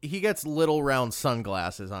little round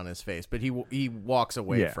sunglasses on his face, but he walks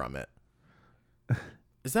away from it.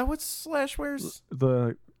 Is that what Slash wears?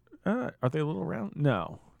 Are they a little round?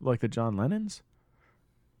 No, like the John Lennons?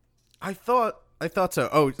 I thought so.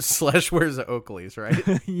 Oh, Slash wears Oakleys, right?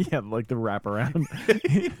 Yeah, like the wraparound.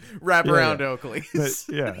 Wraparound Oakleys.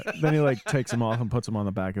 Then he like takes them off and puts them on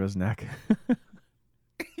the back of his neck.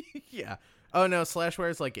 Yeah. Oh no, Slash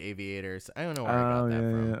wears like aviators. I don't know where I got that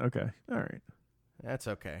from. Yeah. Okay. All right. That's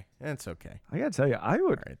okay. That's okay. I gotta tell you, I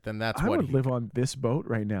would. All right, then that's I what would live on this boat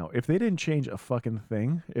right now if they didn't change a fucking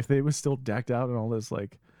thing. If they was still decked out in all this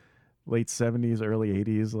like late 70s, early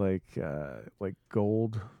 80s, like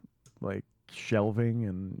gold, like shelving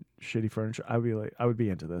and shitty furniture, I would be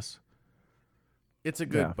into this. It's a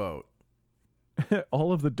good boat.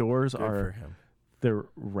 All of the doors Good are for him. they're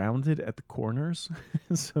rounded at the corners,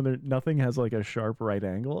 so nothing has like a sharp right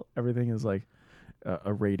angle. Everything is like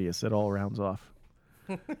a radius. It all rounds off.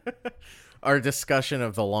 Our discussion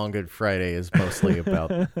of the Long Good Friday is mostly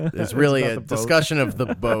about is really a discussion of the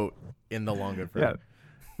boat in the Long Good Friday.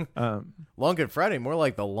 Yeah. Long Good Friday, more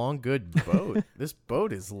like the Long Good boat. This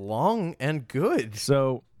boat is long and good.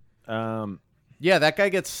 So, yeah, that guy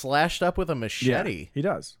gets slashed up with a machete. Yeah, he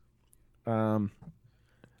does.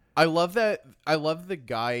 I love that. I love the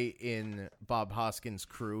guy in Bob Hoskins'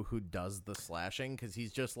 crew who does the slashing because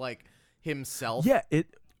he's just like himself. Yeah,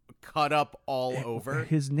 cut up all over.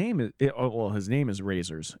 His name is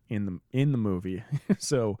Razors in the movie.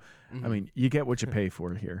 So, I mean, you get what you pay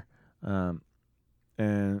for here.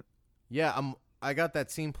 And yeah, I got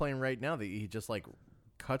that scene playing right now that he just like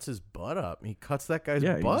cuts his butt up. He cuts that guy's He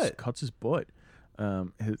butt. just cuts his butt.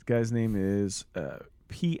 His guy's name is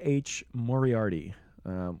P.H. Moriarty,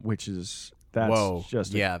 which is that's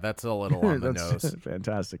that's a little on the that's nose. A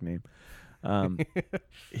fantastic name.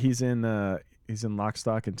 He's in Lock,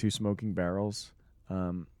 Stock, and Two Smoking Barrels.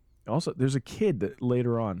 Also, there's a kid that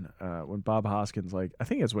later on, when Bob Hoskins, like, I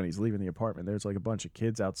think it's when he's leaving the apartment, there's like a bunch of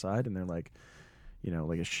kids outside, and they're like,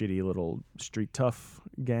 like a shitty little street tough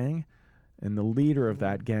gang. And the leader of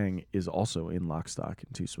that gang is also in Lock, Stock,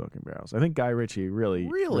 and Two Smoking Barrels. I think Guy Ritchie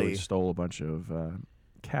really stole a bunch of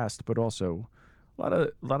cast, but also a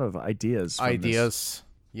lot of ideas.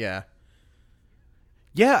 Yeah.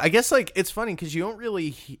 Yeah, I guess like it's funny because you don't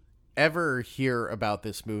really ever hear about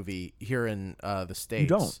this movie here in the States. You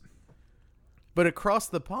don't. But across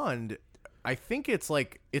the pond, I think it's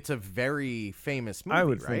a very famous movie. I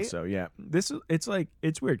would right? think so. Yeah. It's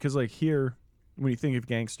weird because like here, when you think of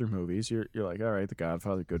gangster movies, you're like, all right, The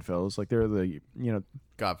Godfather, Goodfellas, like they're the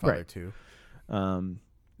Godfather right. 2.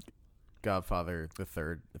 Godfather the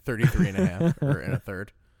third, 33 and a half or and a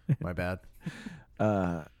third. My bad.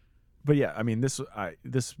 But yeah, I mean this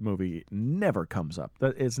movie never comes up.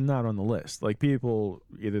 That it's not on the list. Like people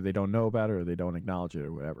either they don't know about it or they don't acknowledge it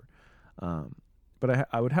or whatever. But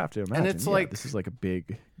I would have to imagine. And it's like this is like a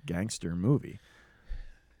big gangster movie.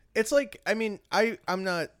 It's like, I mean, I'm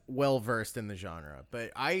not well versed in the genre,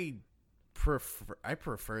 but I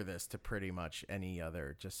prefer this to pretty much any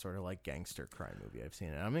other just sort of like gangster crime movie I've seen.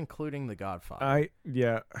 And I'm including The Godfather.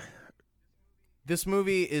 This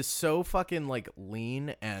movie is so fucking like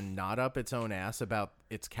lean and not up its own ass about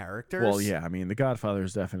its characters. Well, yeah, I mean, The Godfather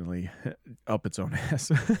is definitely up its own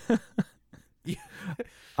ass.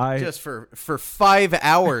 Just for 5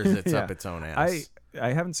 hours, it's up its own ass.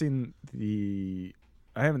 I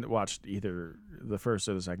haven't watched either the first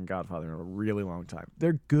or the second Godfather in a really long time.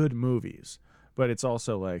 They're good movies, but it's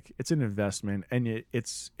also like it's an investment, and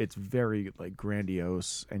it's very like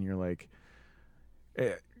grandiose, and you're like,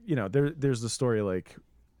 there's the story like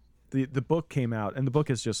the book came out, and the book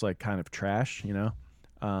is just like kind of trash,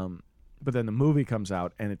 but then the movie comes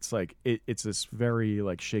out, and it's like it's this very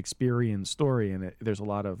like Shakespearean story, and there's a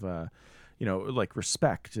lot of like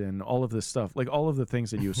respect and all of this stuff, like all of the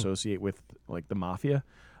things that you associate with like the mafia,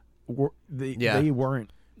 they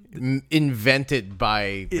weren't invented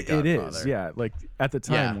by the Godfather. It is, yeah. Like at the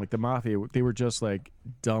time, like the mafia, they were just like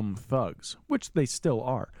dumb thugs, which they still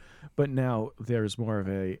are, but now there's more of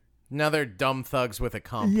a. Now they're dumb thugs with a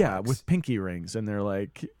complex. Yeah, with pinky rings, and they're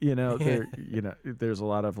like, they're, there's a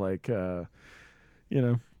lot of like, You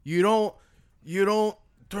don't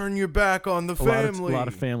turn your back on the family. A lot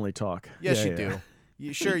of family talk. Yes, you do.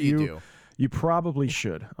 You do. You probably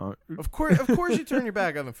should. Of course you turn your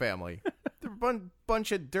back on the family. They're a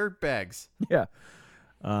bunch of dirtbags. Yeah.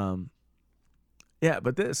 Yeah,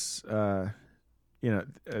 but this,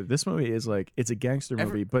 this movie is like, it's a gangster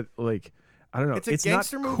movie, but like, I don't know. It's a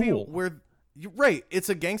gangster movie cool. where, right? It's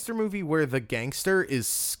a gangster movie where the gangster is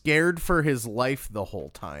scared for his life the whole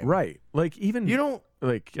time. Right. Like even you don't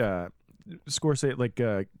like Scorsese, like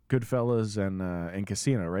Goodfellas and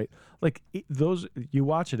Casino, right? Like those, you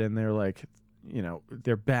watch it and they're like,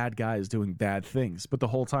 they're bad guys doing bad things, but the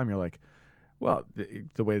whole time you're like, Well,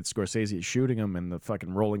 the way that Scorsese is shooting him and the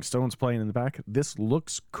fucking Rolling Stones playing in the back, this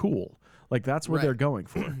looks cool. Like that's what they're going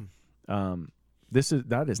for.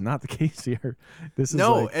 That is not the case here. This is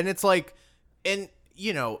and it's like, and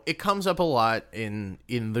you know, it comes up a lot in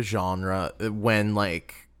the genre when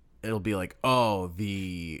like it'll be like, oh,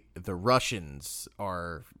 the Russians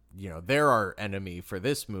are, you know, they're our enemy for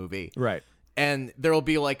this movie, right? And there'll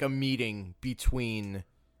be like a meeting between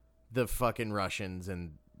the fucking Russians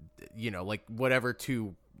and, you know, like whatever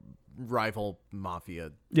two rival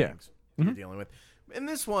mafia things you're dealing with. In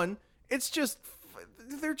this one, it's just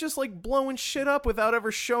they're just like blowing shit up without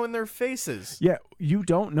ever showing their faces. Yeah, you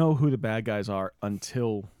don't know who the bad guys are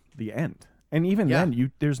until the end, and even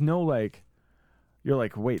then, there's no like. You're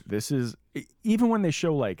like, wait, this is even when they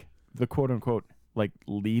show like the quote unquote like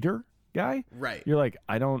leader guy, right? You're like,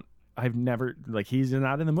 I've never like he's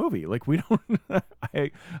not in the movie. Like we don't.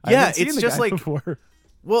 I yeah, seen it's the just guy like before.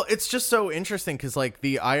 Well, it's just so interesting because like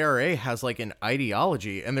the IRA has like an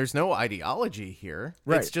ideology, and there's no ideology here.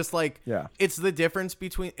 Right. It's just like it's the difference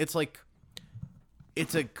between it's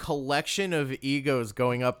a collection of egos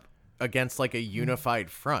going up against like a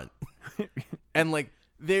unified front, and like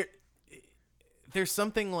there's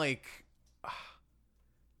something like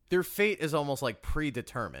their fate is almost like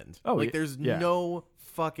predetermined. Oh, like there's no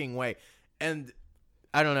fucking way. And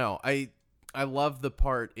I don't know. I love the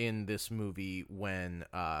part in this movie when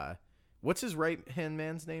what's his right hand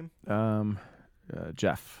man's name?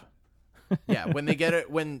 Jeff. Yeah, when they get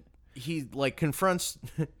it when he like confronts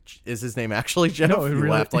is his name actually Jeff? No, you really,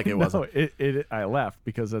 laughed like it wasn't. I laughed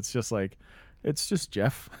because it's just like it's just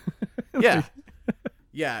Jeff. Yeah.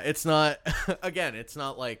 Yeah, it's not, again, it's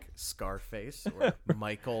not like Scarface or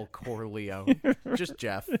Michael Corleone. Just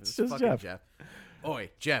Jeff. It's just fucking Jeff. Oi,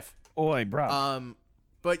 Jeff. Oi, bro.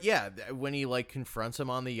 But yeah, when he like confronts him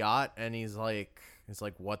on the yacht and he's like,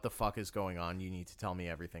 what the fuck is going on? You need to tell me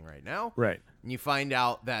everything right now. Right. And you find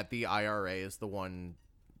out that the IRA is the one,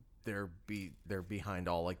 they're behind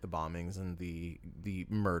all like the bombings and the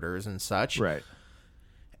murders and such. Right.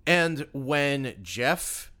 And when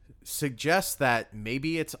Jeff suggests that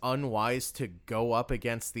maybe it's unwise to go up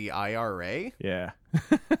against the IRA. Yeah.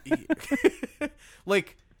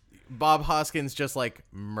 Like Bob Hoskins just like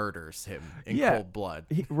murders him in cold blood.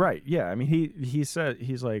 Right. Yeah. I mean, he said,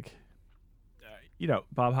 he's like, you know,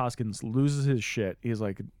 Bob Hoskins loses his shit. He's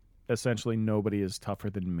like, essentially nobody is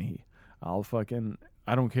tougher than me. I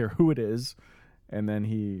don't care who it is. And then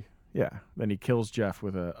he kills Jeff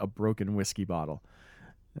with a broken whiskey bottle.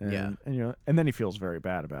 And, and you know, and then he feels very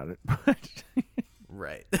bad about it.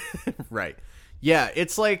 Right. Right. Yeah,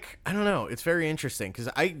 it's like, I don't know, it's very interesting because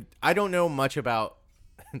I don't know much about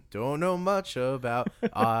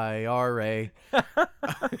IRA.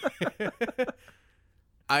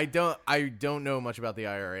 I don't know much about the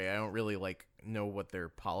IRA. I don't really like know what their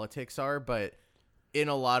politics are, but in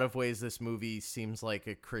a lot of ways this movie seems like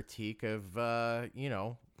a critique of you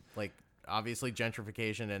know, like obviously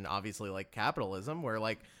gentrification and obviously like capitalism, where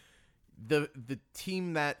like the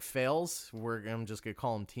team that fails, I'm just gonna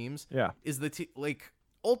call them teams, is the like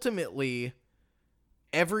ultimately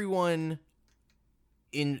everyone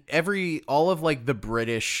in all of like the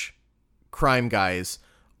British crime guys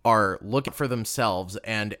are looking for themselves,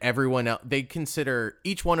 and everyone else,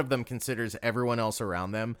 each one of them considers everyone else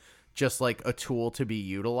around them just like a tool to be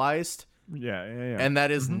utilized. Yeah. And that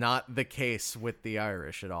is not the case with the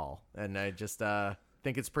Irish at all. And I just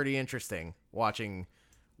think it's pretty interesting watching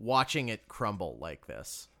it crumble like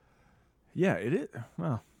this. Yeah, it is.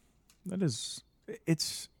 Well, that is.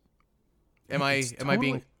 It's. Am I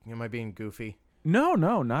being goofy? No,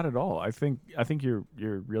 not at all. I think you're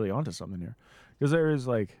really onto something here, because there is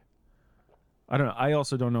like, I don't know. I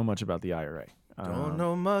also don't know much about the IRA. Don't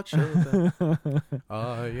know much about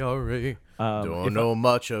IRA. Don't know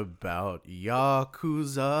much about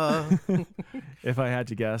Yakuza. If I had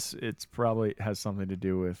to guess, it's probably has something to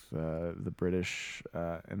do with the British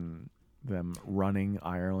and them running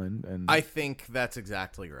Ireland. And I think that's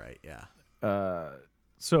exactly right. Yeah.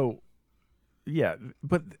 So, yeah,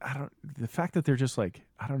 but the fact that they're just like,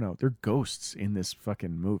 I don't know, they're ghosts in this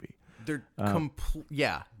fucking movie. They're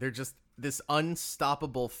they're just this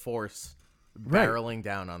unstoppable force barreling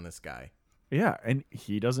down on this guy. Yeah, and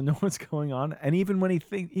he doesn't know what's going on. And even when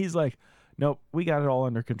he's like, nope, we got it all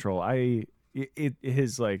under control.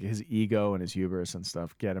 His ego and his hubris and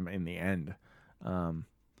stuff get him in the end.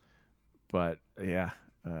 But yeah,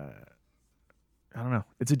 I don't know.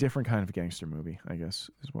 It's a different kind of gangster movie, I guess,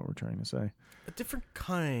 is what we're trying to say. A different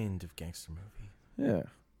kind of gangster movie. Yeah.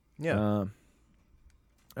 Yeah.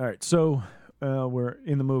 All right, so we're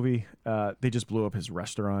in the movie. They just blew up his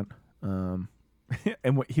restaurant.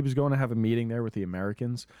 and he was going to have a meeting there with the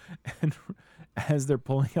Americans, and as they're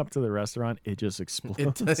pulling up to the restaurant, it just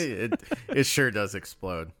explodes. It sure does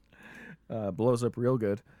explode. Blows up real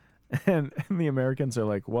good. And the Americans are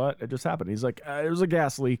like, what? It just happened. He's like, it was a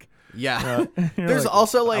gas leak. Yeah. There's like,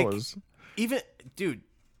 also like, even, dude,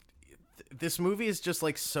 this movie is just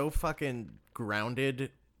like so fucking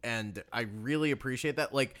grounded, and I really appreciate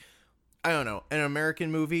that. Like, I don't know, an American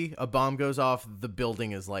movie, a bomb goes off, the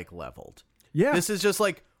building is like leveled. Yeah. This is just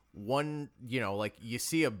like one, like you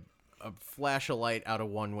see a flash of light out of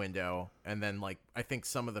one window, and then like I think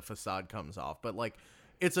some of the facade comes off, but like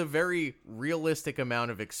it's a very realistic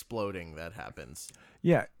amount of exploding that happens.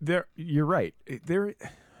 Yeah, you're right. I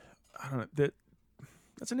don't know.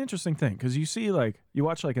 That's an interesting thing, because you see, like, you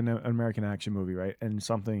watch like an American action movie, right? And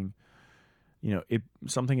something,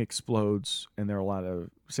 something explodes, and there are a lot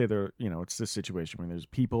of, say it's this situation where there's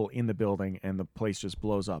people in the building and the place just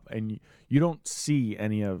blows up, and you don't see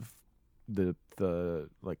any of the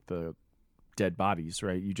dead bodies,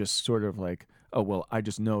 right? You just sort of like, oh, well, I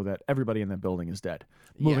just know that everybody in that building is dead.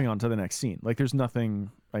 Moving on to the next scene. Like, there's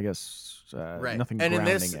nothing, I guess, right. Nothing and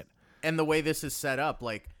grounding it. And the way this is set up,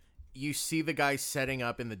 like, you see the guy setting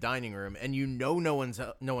up in the dining room, and no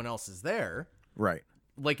one else is there. Right.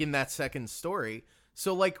 Like, in that second story.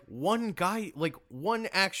 So, like, one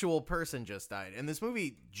actual person just died. And this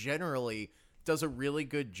movie generally does a really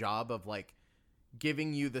good job of, like,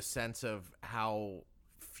 giving you the sense of how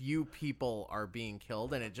few people are being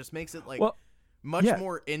killed, and it just makes it, like, much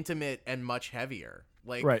more intimate and much heavier.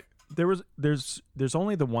 Like, right. There's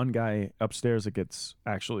only the one guy upstairs that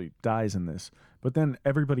actually dies in this, but then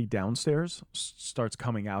everybody downstairs starts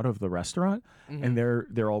coming out of the restaurant, and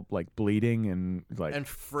they're all like bleeding and like and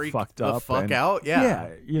freaked fucked the up fuck out. Yeah,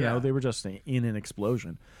 know, they were just in an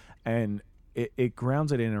explosion, and it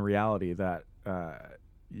grounds it in a reality that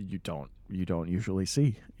you don't usually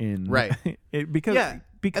see in right because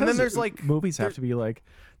and then there's like movies have to be like,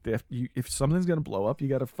 if something's gonna blow up, you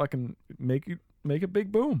got to fucking make it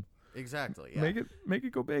big boom. Exactly. Yeah. Make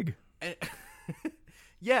it go big. And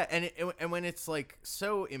yeah, and when it's like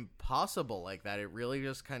so impossible like that, it really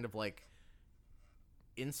just kind of like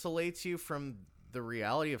insulates you from the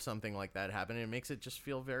reality of something like that happening. It makes it just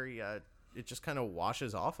feel very it just kind of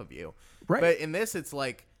washes off of you. Right. But in this, it's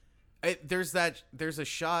like there's a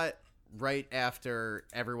shot right after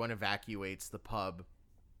everyone evacuates the pub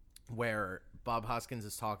where Bob Hoskins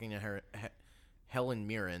is talking to Helen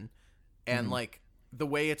Mirren, and like the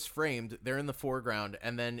way it's framed, they're in the foreground,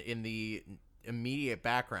 and then in the immediate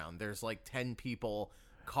background, there's like 10 people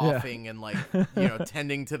coughing and like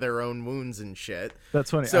tending to their own wounds and shit.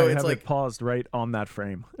 That's funny. So I it's have like it paused right on that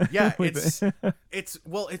frame. Yeah, it's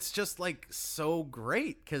just like so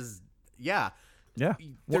great because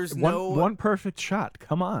there's one perfect shot.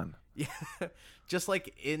 Come on. Yeah, just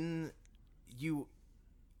like I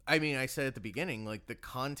mean, I said at the beginning, like the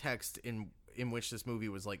context in which this movie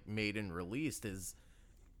was like made and released is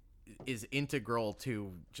integral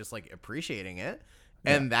to just like appreciating it.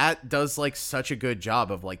 And that does like such a good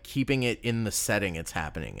job of like keeping it in the setting it's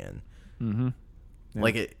happening in. Mm-hmm. Yeah.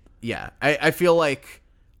 Like it. Yeah. I feel like,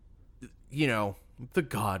 The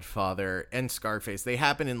Godfather and Scarface, they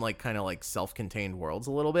happen in like kind of like self-contained worlds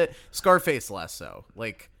a little bit. Scarface less so.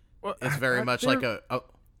 Like it's very much like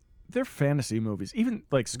they're fantasy movies. Even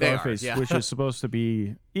like Scarface, which is supposed to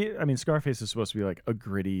be, I mean, Scarface is supposed to be like a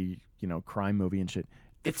gritty, crime movie and shit.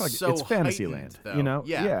 It's fantasy land, though.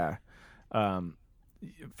 Yeah.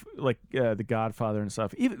 Like The Godfather and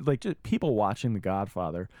stuff. Even like just people watching The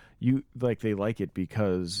Godfather, they like it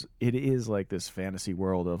because it is like this fantasy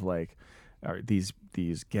world of like these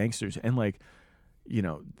gangsters, and like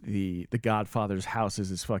the Godfather's house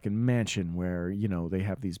is this fucking mansion where they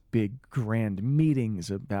have these big grand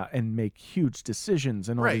meetings about and make huge decisions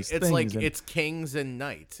and all these things. It's like it's kings and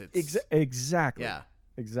knights. Exactly. Yeah.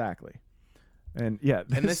 Exactly. And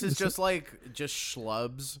this is just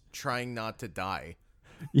schlubs trying not to die.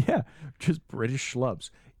 Yeah, just British schlubs.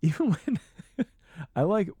 Even when I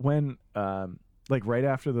like when like right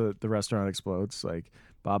after the restaurant explodes, like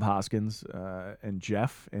Bob Hoskins and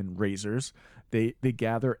Jeff and Razors, they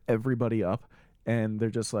gather everybody up, and they're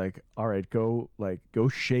just like, all right, go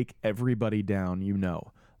shake everybody down.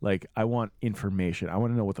 Like, I want information. I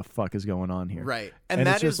want to know what the fuck is going on here. Right. And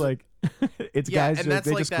it's just like, it's guys, and that's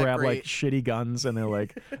they like just that grab great... like shitty guns, and they're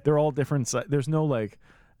like, they're all different. There's no like,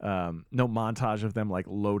 no montage of them like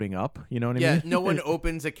loading up. You know what I mean? Yeah, no one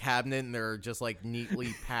opens a cabinet and they're just like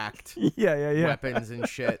neatly packed weapons and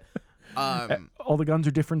shit. All the guns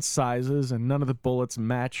are different sizes, and none of the bullets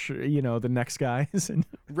match, the next guys.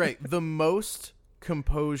 Right. The most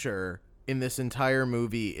composure in this entire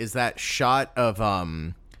movie is that shot of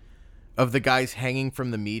the guys hanging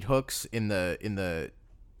from the meat hooks in the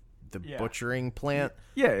butchering plant.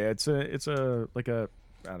 Yeah, it's a like a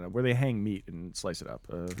I don't know, where they hang meat and slice it up.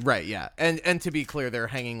 Right, yeah. And to be clear, they're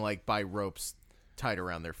hanging like by ropes tied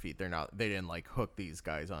around their feet. They didn't like hook these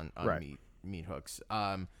guys on right. meat hooks.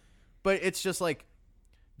 But it's just like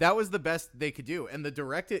that was the best they could do. And the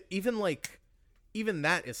director, even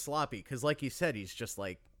that is sloppy because like you said, he's just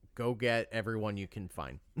like, go get everyone you can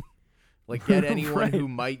find. Like get anyone right. who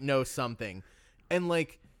might know something. And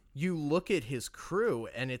like you look at his crew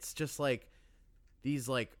and it's just like these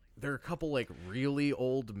like they're a couple like really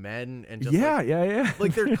old men and just yeah.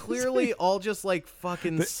 Like they're clearly all just like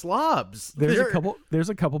fucking slobs. There's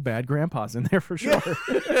a couple bad grandpas in there for sure.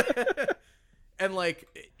 Yeah. And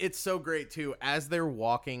like it's so great too as they're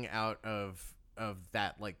walking out of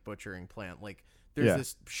that like butchering plant. Like there's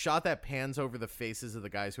this shot that pans over the faces of the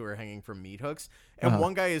guys who are hanging from meat hooks, and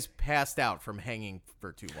one guy is passed out from hanging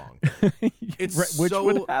for too long. It's which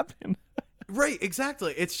would happen. Right,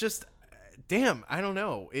 exactly. It's just damn, I don't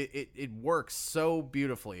know. It works so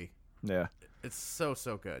beautifully. Yeah. It's so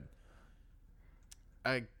good.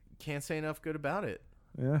 I can't say enough good about it.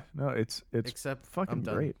 Yeah, no, it's except fucking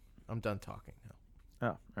great. I'm done talking now.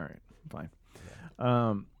 Oh, all right. Fine.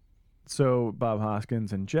 Yeah. So Bob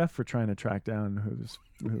Hoskins and Jeff are trying to track down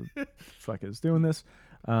who fuck is doing this.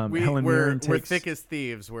 Helen Mirren we're thick as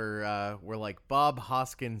thieves. We're like Bob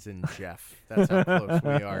Hoskins and Jeff. That's how close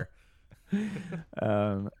we are.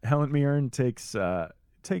 Helen Mirren takes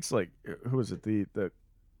like who is it the I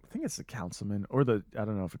think it's the councilman or I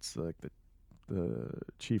don't know if it's like the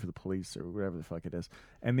chief of the police or whatever the fuck it is,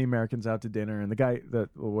 and the Americans out to dinner, and the guy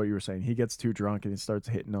what you were saying, he gets too drunk and he starts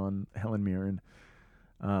hitting on Helen Mirren.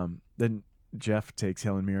 Then Jeff takes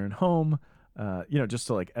Helen Mirren home, just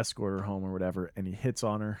to like escort her home or whatever, and he hits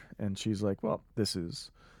on her, and she's like, well, this is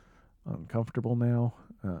uncomfortable now.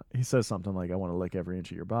 He says something like, I want to lick every inch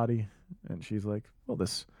of your body, and she's like, well,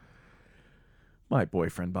 my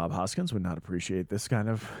boyfriend Bob Hoskins would not appreciate this kind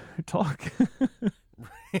of talk.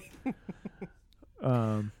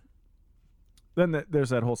 Then there's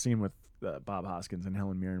that whole scene with Bob Hoskins and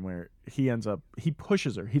Helen Mirren where he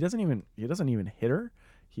pushes her. He doesn't even hit her.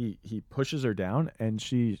 He pushes her down and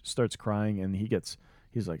she starts crying, and he's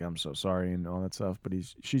like, I'm so sorry and all that stuff. But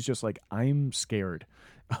she's just like, I'm scared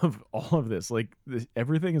of all of this. Like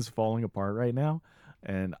everything is falling apart right now,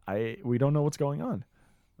 and we don't know what's going on.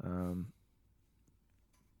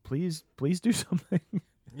 Please do something.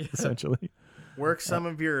 Yeah. Essentially, work some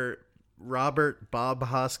of your Robert Bob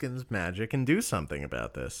Hoskins magic and do something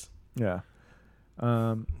about this. Yeah.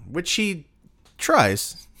 Which he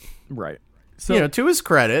tries. Right. So, to his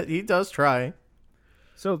credit, he does try.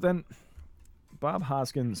 So then Bob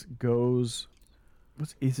Hoskins goes,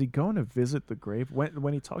 is he going to visit the grave?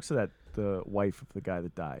 When he talks to the wife of the guy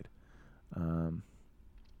that died. I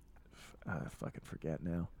fucking forget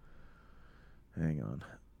now. Hang on.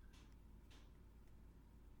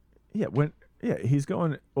 Yeah, he's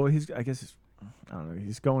going, I guess, I don't know,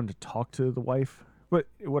 he's going to talk to the wife. But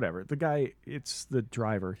whatever. The guy, it's the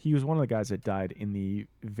driver. He was one of the guys that died in the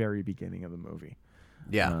very beginning of the movie.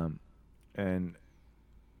 Yeah. And,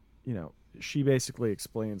 she basically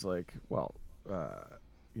explains like, well,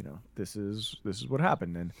 this is what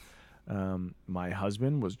happened. And my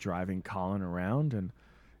husband was driving Colin around, and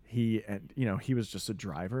he was just a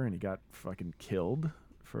driver, and he got fucking killed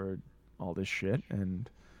for all this shit. And,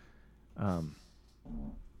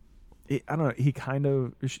 I don't know. He kind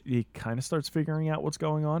of starts figuring out what's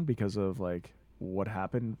going on because of like what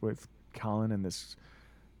happened with Colin and this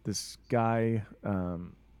guy.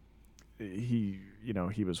 He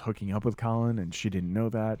was hooking up with Colin, and she didn't know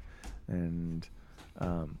that. And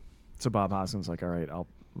so Bob Hoskins like, all right, I'll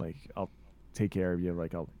take care of you.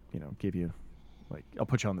 Like I'll give you, like I'll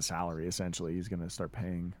put you on the salary. Essentially, he's gonna start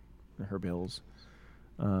paying her bills.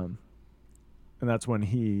 And that's when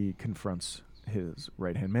he confronts his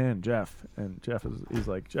right-hand man, Jeff, and he's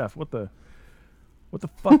like, Jeff, what the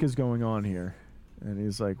fuck is going on here? And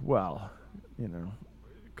he's like, well,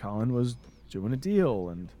 Colin was doing a deal,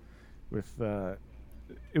 and with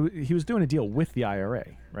he was doing a deal with the IRA,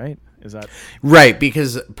 right? Is that right?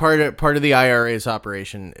 Because part of the IRA's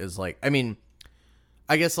operation is like, I mean,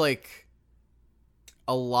 I guess like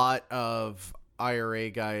a lot of IRA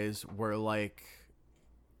guys were like,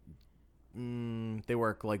 they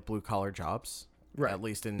work like blue collar jobs, right? At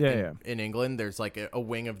least in England, there's like a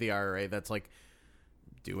wing of the IRA that's like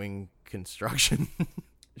doing construction.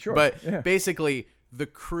 Sure, but basically the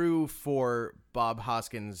crew for Bob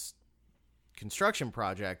Hoskins' construction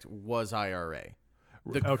project was IRA.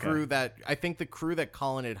 The crew that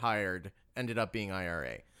Colin had hired ended up being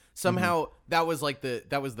IRA. Somehow that was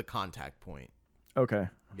the contact point. Okay.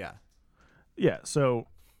 Yeah. Yeah. So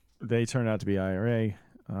they turned out to be IRA.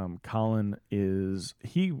 Colin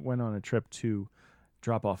he went on a trip to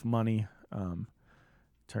drop off money.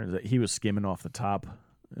 Turns out he was skimming off the top,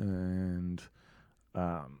 and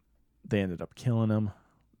they ended up killing him.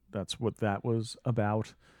 That's what that was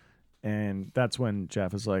about. And that's when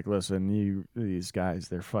Jeff is like, listen, these guys,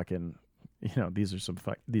 they're fucking,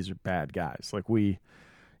 these are bad guys. Like we're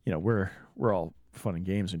all fun and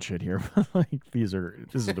games and shit here. But like this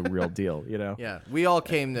is the real deal, Yeah. We all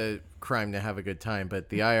came to crime to have a good time, but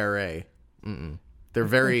the IRA, they're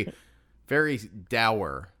very, very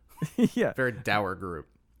dour. Yeah. Very dour group.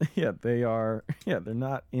 Yeah, they are. Yeah, they're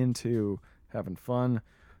not into having fun.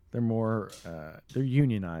 They're more, they're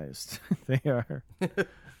unionized. They are.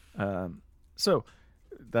 So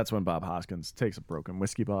that's when Bob Hoskins takes a broken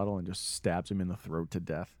whiskey bottle and just stabs him in the throat to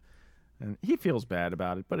death. And he feels bad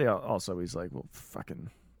about it, but he's like, well,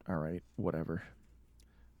 fucking, all right, whatever.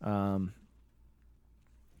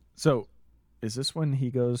 So is this when he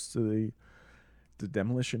goes to the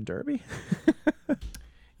demolition derby?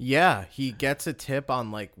 Yeah, he gets a tip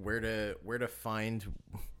on like where to find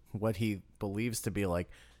what he believes to be like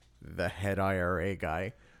the head IRA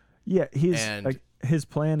guy. Yeah, his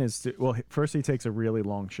plan is to, first he takes a really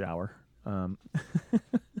long shower.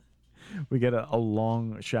 We get a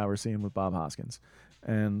long shower scene with Bob Hoskins,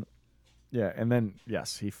 and then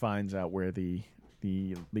yes, he finds out where the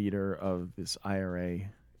leader of this IRA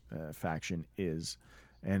faction is,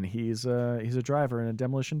 and he's a driver in a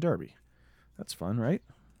demolition derby. That's fun, right?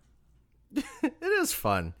 It is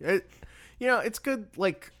fun. It's good.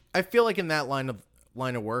 Like I feel like in that line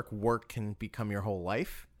of work can become your whole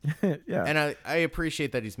life. Yeah, and I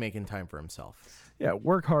appreciate that he's making time for himself. Yeah,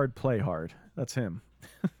 work hard, play hard. That's him.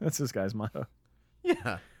 That's this guy's motto.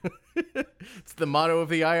 Yeah, it's the motto of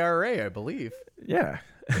the IRA, I believe. Yeah.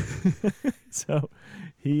 So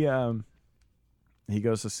he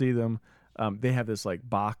goes to see them. They have this like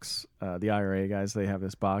box. The IRA guys, they have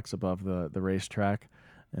this box above the racetrack,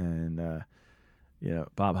 and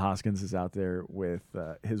Bob Hoskins is out there with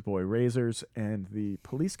his boy Razors and the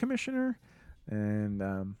police commissioner, and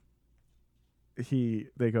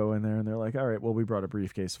they go in there and they're like, all right, well, we brought a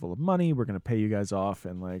briefcase full of money. We're going to pay you guys off.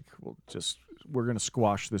 And like, we're going to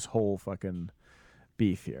squash this whole fucking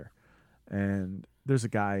beef here. And there's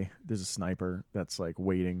a sniper that's like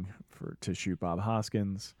waiting to shoot Bob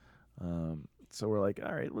Hoskins. So we're like,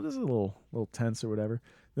 all right, well, this is a little tense or whatever.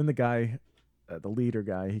 Then the guy, the leader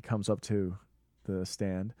guy, he comes up to the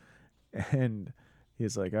stand and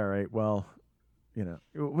he's like, all right, well,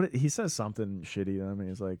 he says something shitty to them, and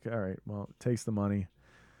he's like, all right, well, takes the money.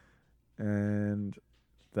 And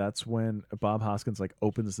that's when Bob Hoskins like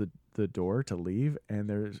opens the door to leave, and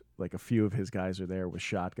there's like a few of his guys are there with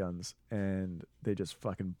shotguns, and they just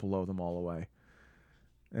fucking blow them all away.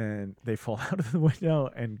 And they fall out of the window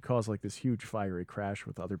and cause like this huge fiery crash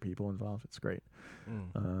with other people involved. It's great.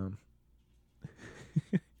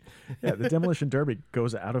 Yeah, the demolition derby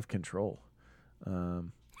goes out of control.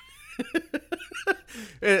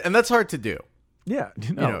 And that's hard to do. Yeah,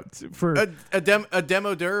 for a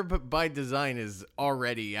demo derb by design is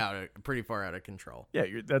already pretty far out of control. Yeah,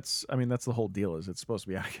 that's the whole deal. Is it's supposed to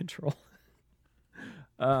be out of control.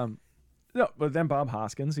 No, but then Bob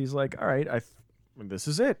Hoskins, he's like, all right, this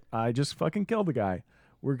is it. I just fucking killed the guy.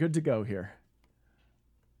 We're good to go here.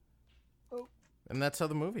 And that's how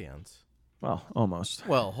the movie ends. Well, almost.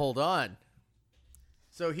 Well, hold on.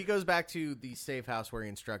 So he goes back to the safe house where he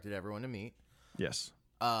instructed everyone to meet. Yes.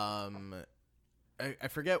 I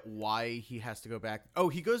forget why he has to go back. Oh,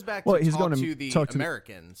 he goes back to talk to the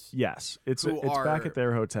Americans. Yes, it's back at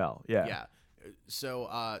their hotel. Yeah. Yeah.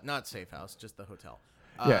 So not safe house, just the hotel.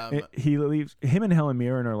 Yeah, he leaves. Him and Helen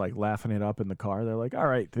Mirren are like laughing it up in the car. They're like, "All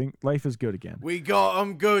right, think life is good again." We got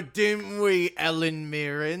him good, didn't we, Ellen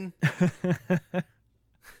Mirren?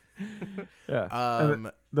 Yeah.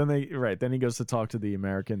 Then he goes to talk to the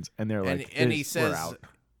Americans, and they're like, and he says, "We're out."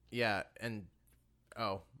 Yeah, and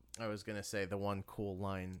I was gonna say the one cool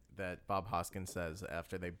line that Bob Hoskins says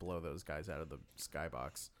after they blow those guys out of the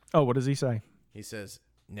skybox. Oh, what does he say? He says,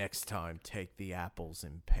 "Next time, take the apples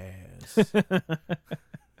in pairs."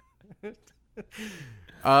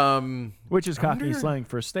 Which is Cockney slang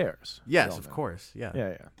for stairs. Yes, of course. Yeah.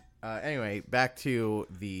 Yeah. Anyway, back to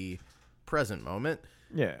the present moment.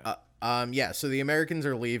 Yeah. So the Americans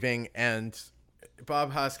are leaving, and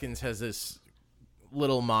Bob Hoskins has this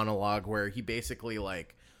little monologue where he basically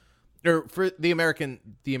for the American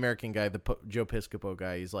guy, the Joe Piscopo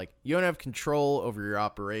guy, he's like, you don't have control over your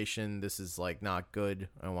operation. This is like not good.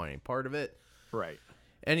 I don't want any part of it. Right.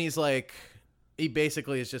 And he's like, he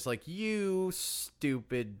basically is just like, you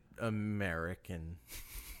stupid American.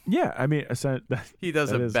 Yeah, I mean, he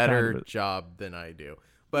does a better job than I do.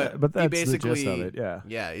 But that's he basically, the gist of it, yeah.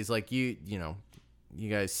 Yeah, he's like, you know, you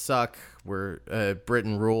guys suck. We're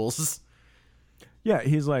Britain rules. Yeah,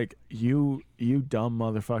 he's like, you dumb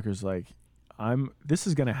motherfuckers. Like, this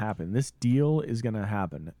is gonna happen. This deal is gonna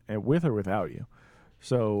happen, with or without you.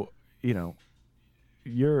 So, you know,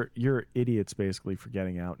 you're idiots basically for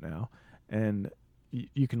getting out now, and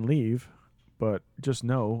you can leave, but just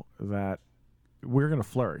know that we're gonna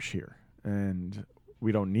flourish here, and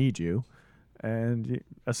we don't need you. And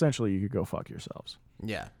essentially, you could go fuck yourselves.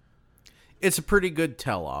 Yeah. It's a pretty good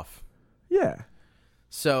tell-off. Yeah.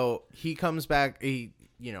 So he comes back, he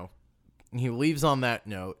leaves on that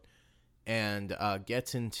note and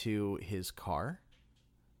gets into his car.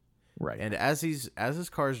 Right. And as his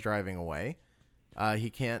car's driving away,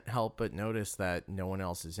 he can't help but notice that no one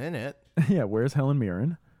else is in it. Yeah, where's Helen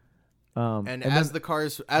Mirren? And as the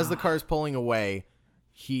car's pulling away,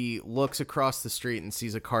 he looks across the street and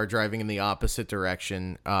sees a car driving in the opposite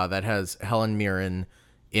direction that has Helen Mirren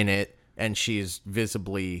in it, and she's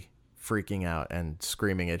visibly freaking out and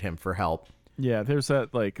screaming at him for help. Yeah, there's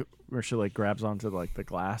that like where she like grabs onto like the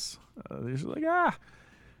glass. She's like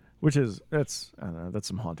which is that's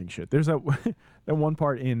some haunting shit. There's that one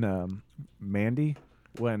part in Mandy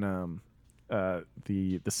when the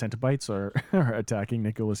Cenobites are attacking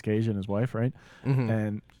Nicolas Cage and his wife, right? Mm-hmm.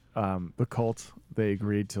 And the cult, they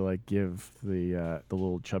agreed to like give the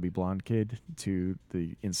little chubby blonde kid to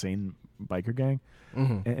the insane biker gang.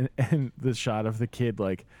 Mm-hmm. And the shot of the kid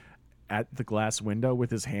like at the glass window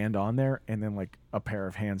with his hand on there, and then like a pair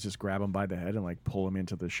of hands just grab him by the head and like pull him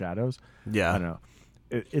into the shadows. Yeah, I don't know.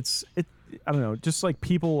 It's I don't know, just like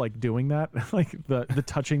people like doing that, like the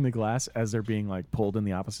touching the glass as they're being like pulled in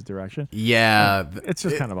the opposite direction. Yeah, it's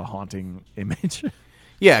just kind of a haunting image.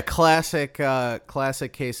 Yeah, classic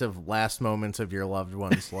case of last moments of your loved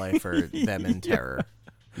one's life or them in terror.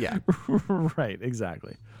 Yeah. Right,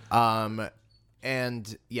 exactly.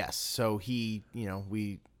 And yes, so he,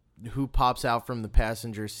 who pops out from the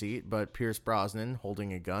passenger seat but Pierce Brosnan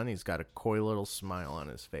holding a gun. He's got a coy little smile on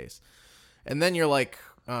his face. And then you're like,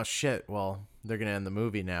 oh shit, well, they're going to end the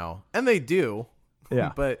movie now. And they do.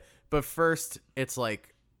 Yeah. But first it's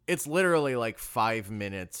literally like 5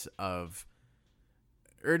 minutes of,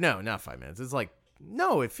 or no, not 5 minutes. It's like,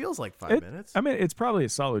 no, it feels like 5 minutes. I mean, it's probably a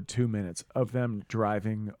solid 2 minutes of them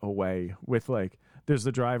driving away with like, there's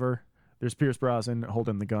the driver, there's Pierce Brosnan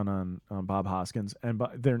holding the gun on Bob Hoskins, and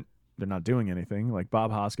they're not doing anything. Like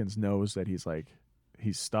Bob Hoskins knows that he's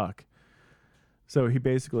stuck. So he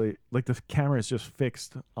basically, like, the camera is just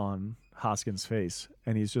fixed on Hoskins' face,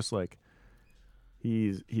 and he's just like,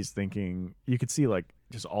 he's thinking, you could see like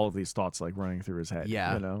just all of these thoughts like running through his head.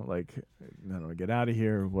 Yeah. Like, I don't know, get out of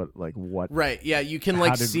here. What? Right. Yeah. You can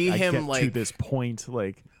like see him like to this point,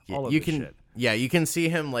 like all of you this can, shit. Yeah. You can see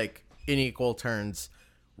him like in equal turns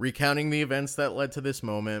recounting the events that led to this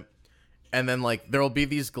moment. And then like, there'll be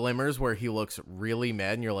these glimmers where he looks really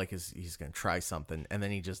mad and you're like, he's going to try something. And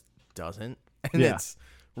then he just doesn't. And it's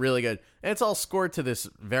really good. And it's all scored to this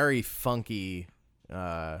very funky,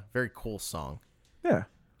 very cool song. Yeah.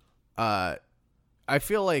 I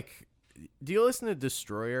feel like, do you listen to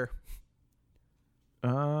Destroyer?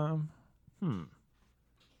 I don't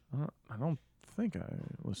think I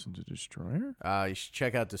listened to Destroyer. You should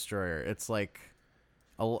check out Destroyer. It's like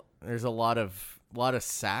there's a lot of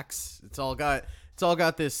sax. It's all got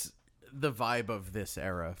this, the vibe of this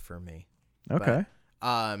era for me. Okay.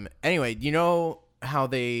 But, anyway, you know how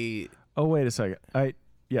they? Oh, wait a second. I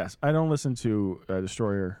don't listen to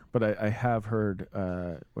Destroyer, but I have heard.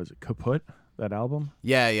 Was it Kaput? That album?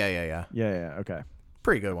 Yeah. Okay.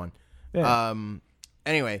 Pretty good one. Yeah.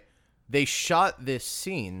 Anyway, they shot this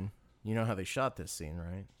scene. You know how they shot this scene,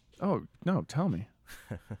 right? Oh, no, tell me.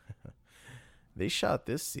 They shot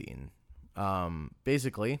this scene.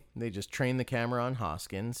 Basically, they just trained the camera on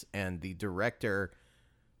Hoskins, and the director,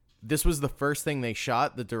 this was the first thing they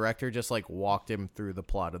shot. The director just like walked him through the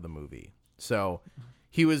plot of the movie. So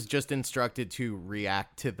he was just instructed to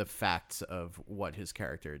react to the facts of what his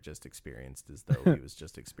character had just experienced as though he was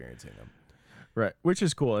just experiencing them. Right, which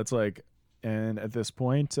is cool. It's like, and at this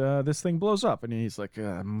point, this thing blows up, and he's like,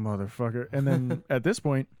 motherfucker. And then at this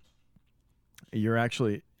point,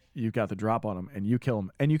 you got the drop on him, and you kill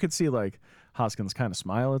him. And you could see, like, Hoskins kind of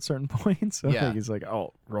smile at certain points. So Yeah. like, he's like,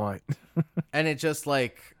 oh, right. And it just,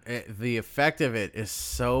 like, the effect of it is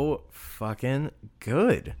so fucking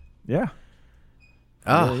good. Yeah.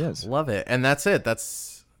 Oh, really is. Love it. And that's it.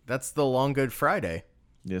 That's the Long Good Friday.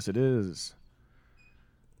 Yes, it is.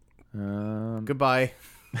 Goodbye.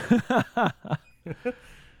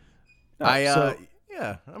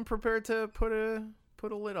 I'm prepared to put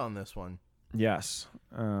a lid on this one. Yes.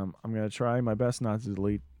 I'm going to try my best not to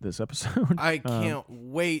delete this episode. I can't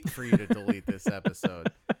wait for you to delete this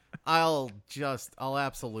episode. I'll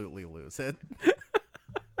absolutely lose it.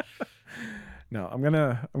 No, I'm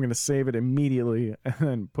gonna save it immediately and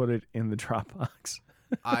then put it in the Dropbox.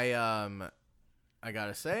 I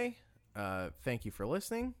gotta say, thank you for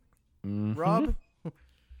listening, Mm-hmm. Rob.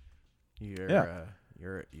 You're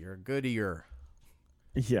a good ear.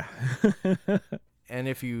 Yeah. And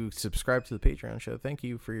if you subscribe to the Patreon show, thank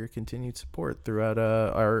you for your continued support throughout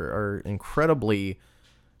our incredibly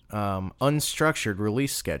unstructured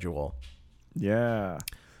release schedule. Yeah.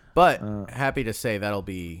 But happy to say that'll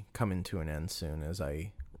be coming to an end soon as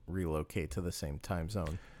I relocate to the same time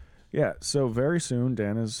zone. Yeah, so very soon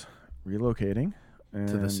Dan is relocating.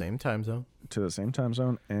 To the same time zone. To the same time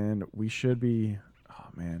zone, and we should be, oh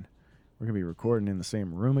man, we're going to be recording in the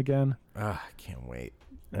same room again. I can't wait.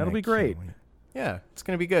 That'll be great. Yeah, it's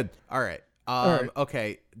going to be good. All right.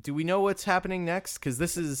 Okay, do we know what's happening next? Because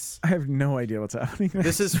this is... I have no idea what's happening next.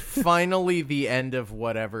 This is finally the end of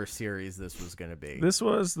whatever series this was going to be. This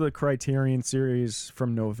was the Criterion series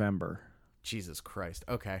from November. Jesus Christ.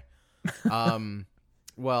 Okay.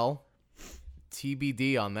 Well,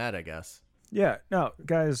 TBD on that, I guess. Yeah. No,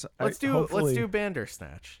 guys. Let's do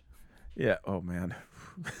Bandersnatch. Yeah. Oh man.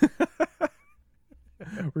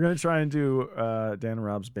 We're gonna try and do Dan and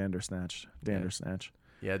Rob's Bandersnatch. Dandersnatch.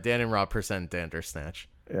 Yeah, Dan and Rob present Dandersnatch.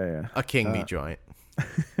 Yeah. A king me joint.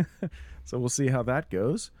 So we'll see how that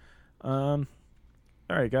goes. All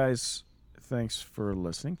right, guys. Thanks for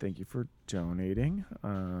listening. Thank you for donating.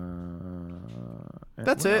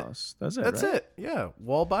 That's it. That's it. That's right? it. Yeah.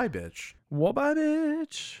 Wall bye, bitch. Wall bye,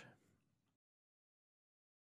 bitch.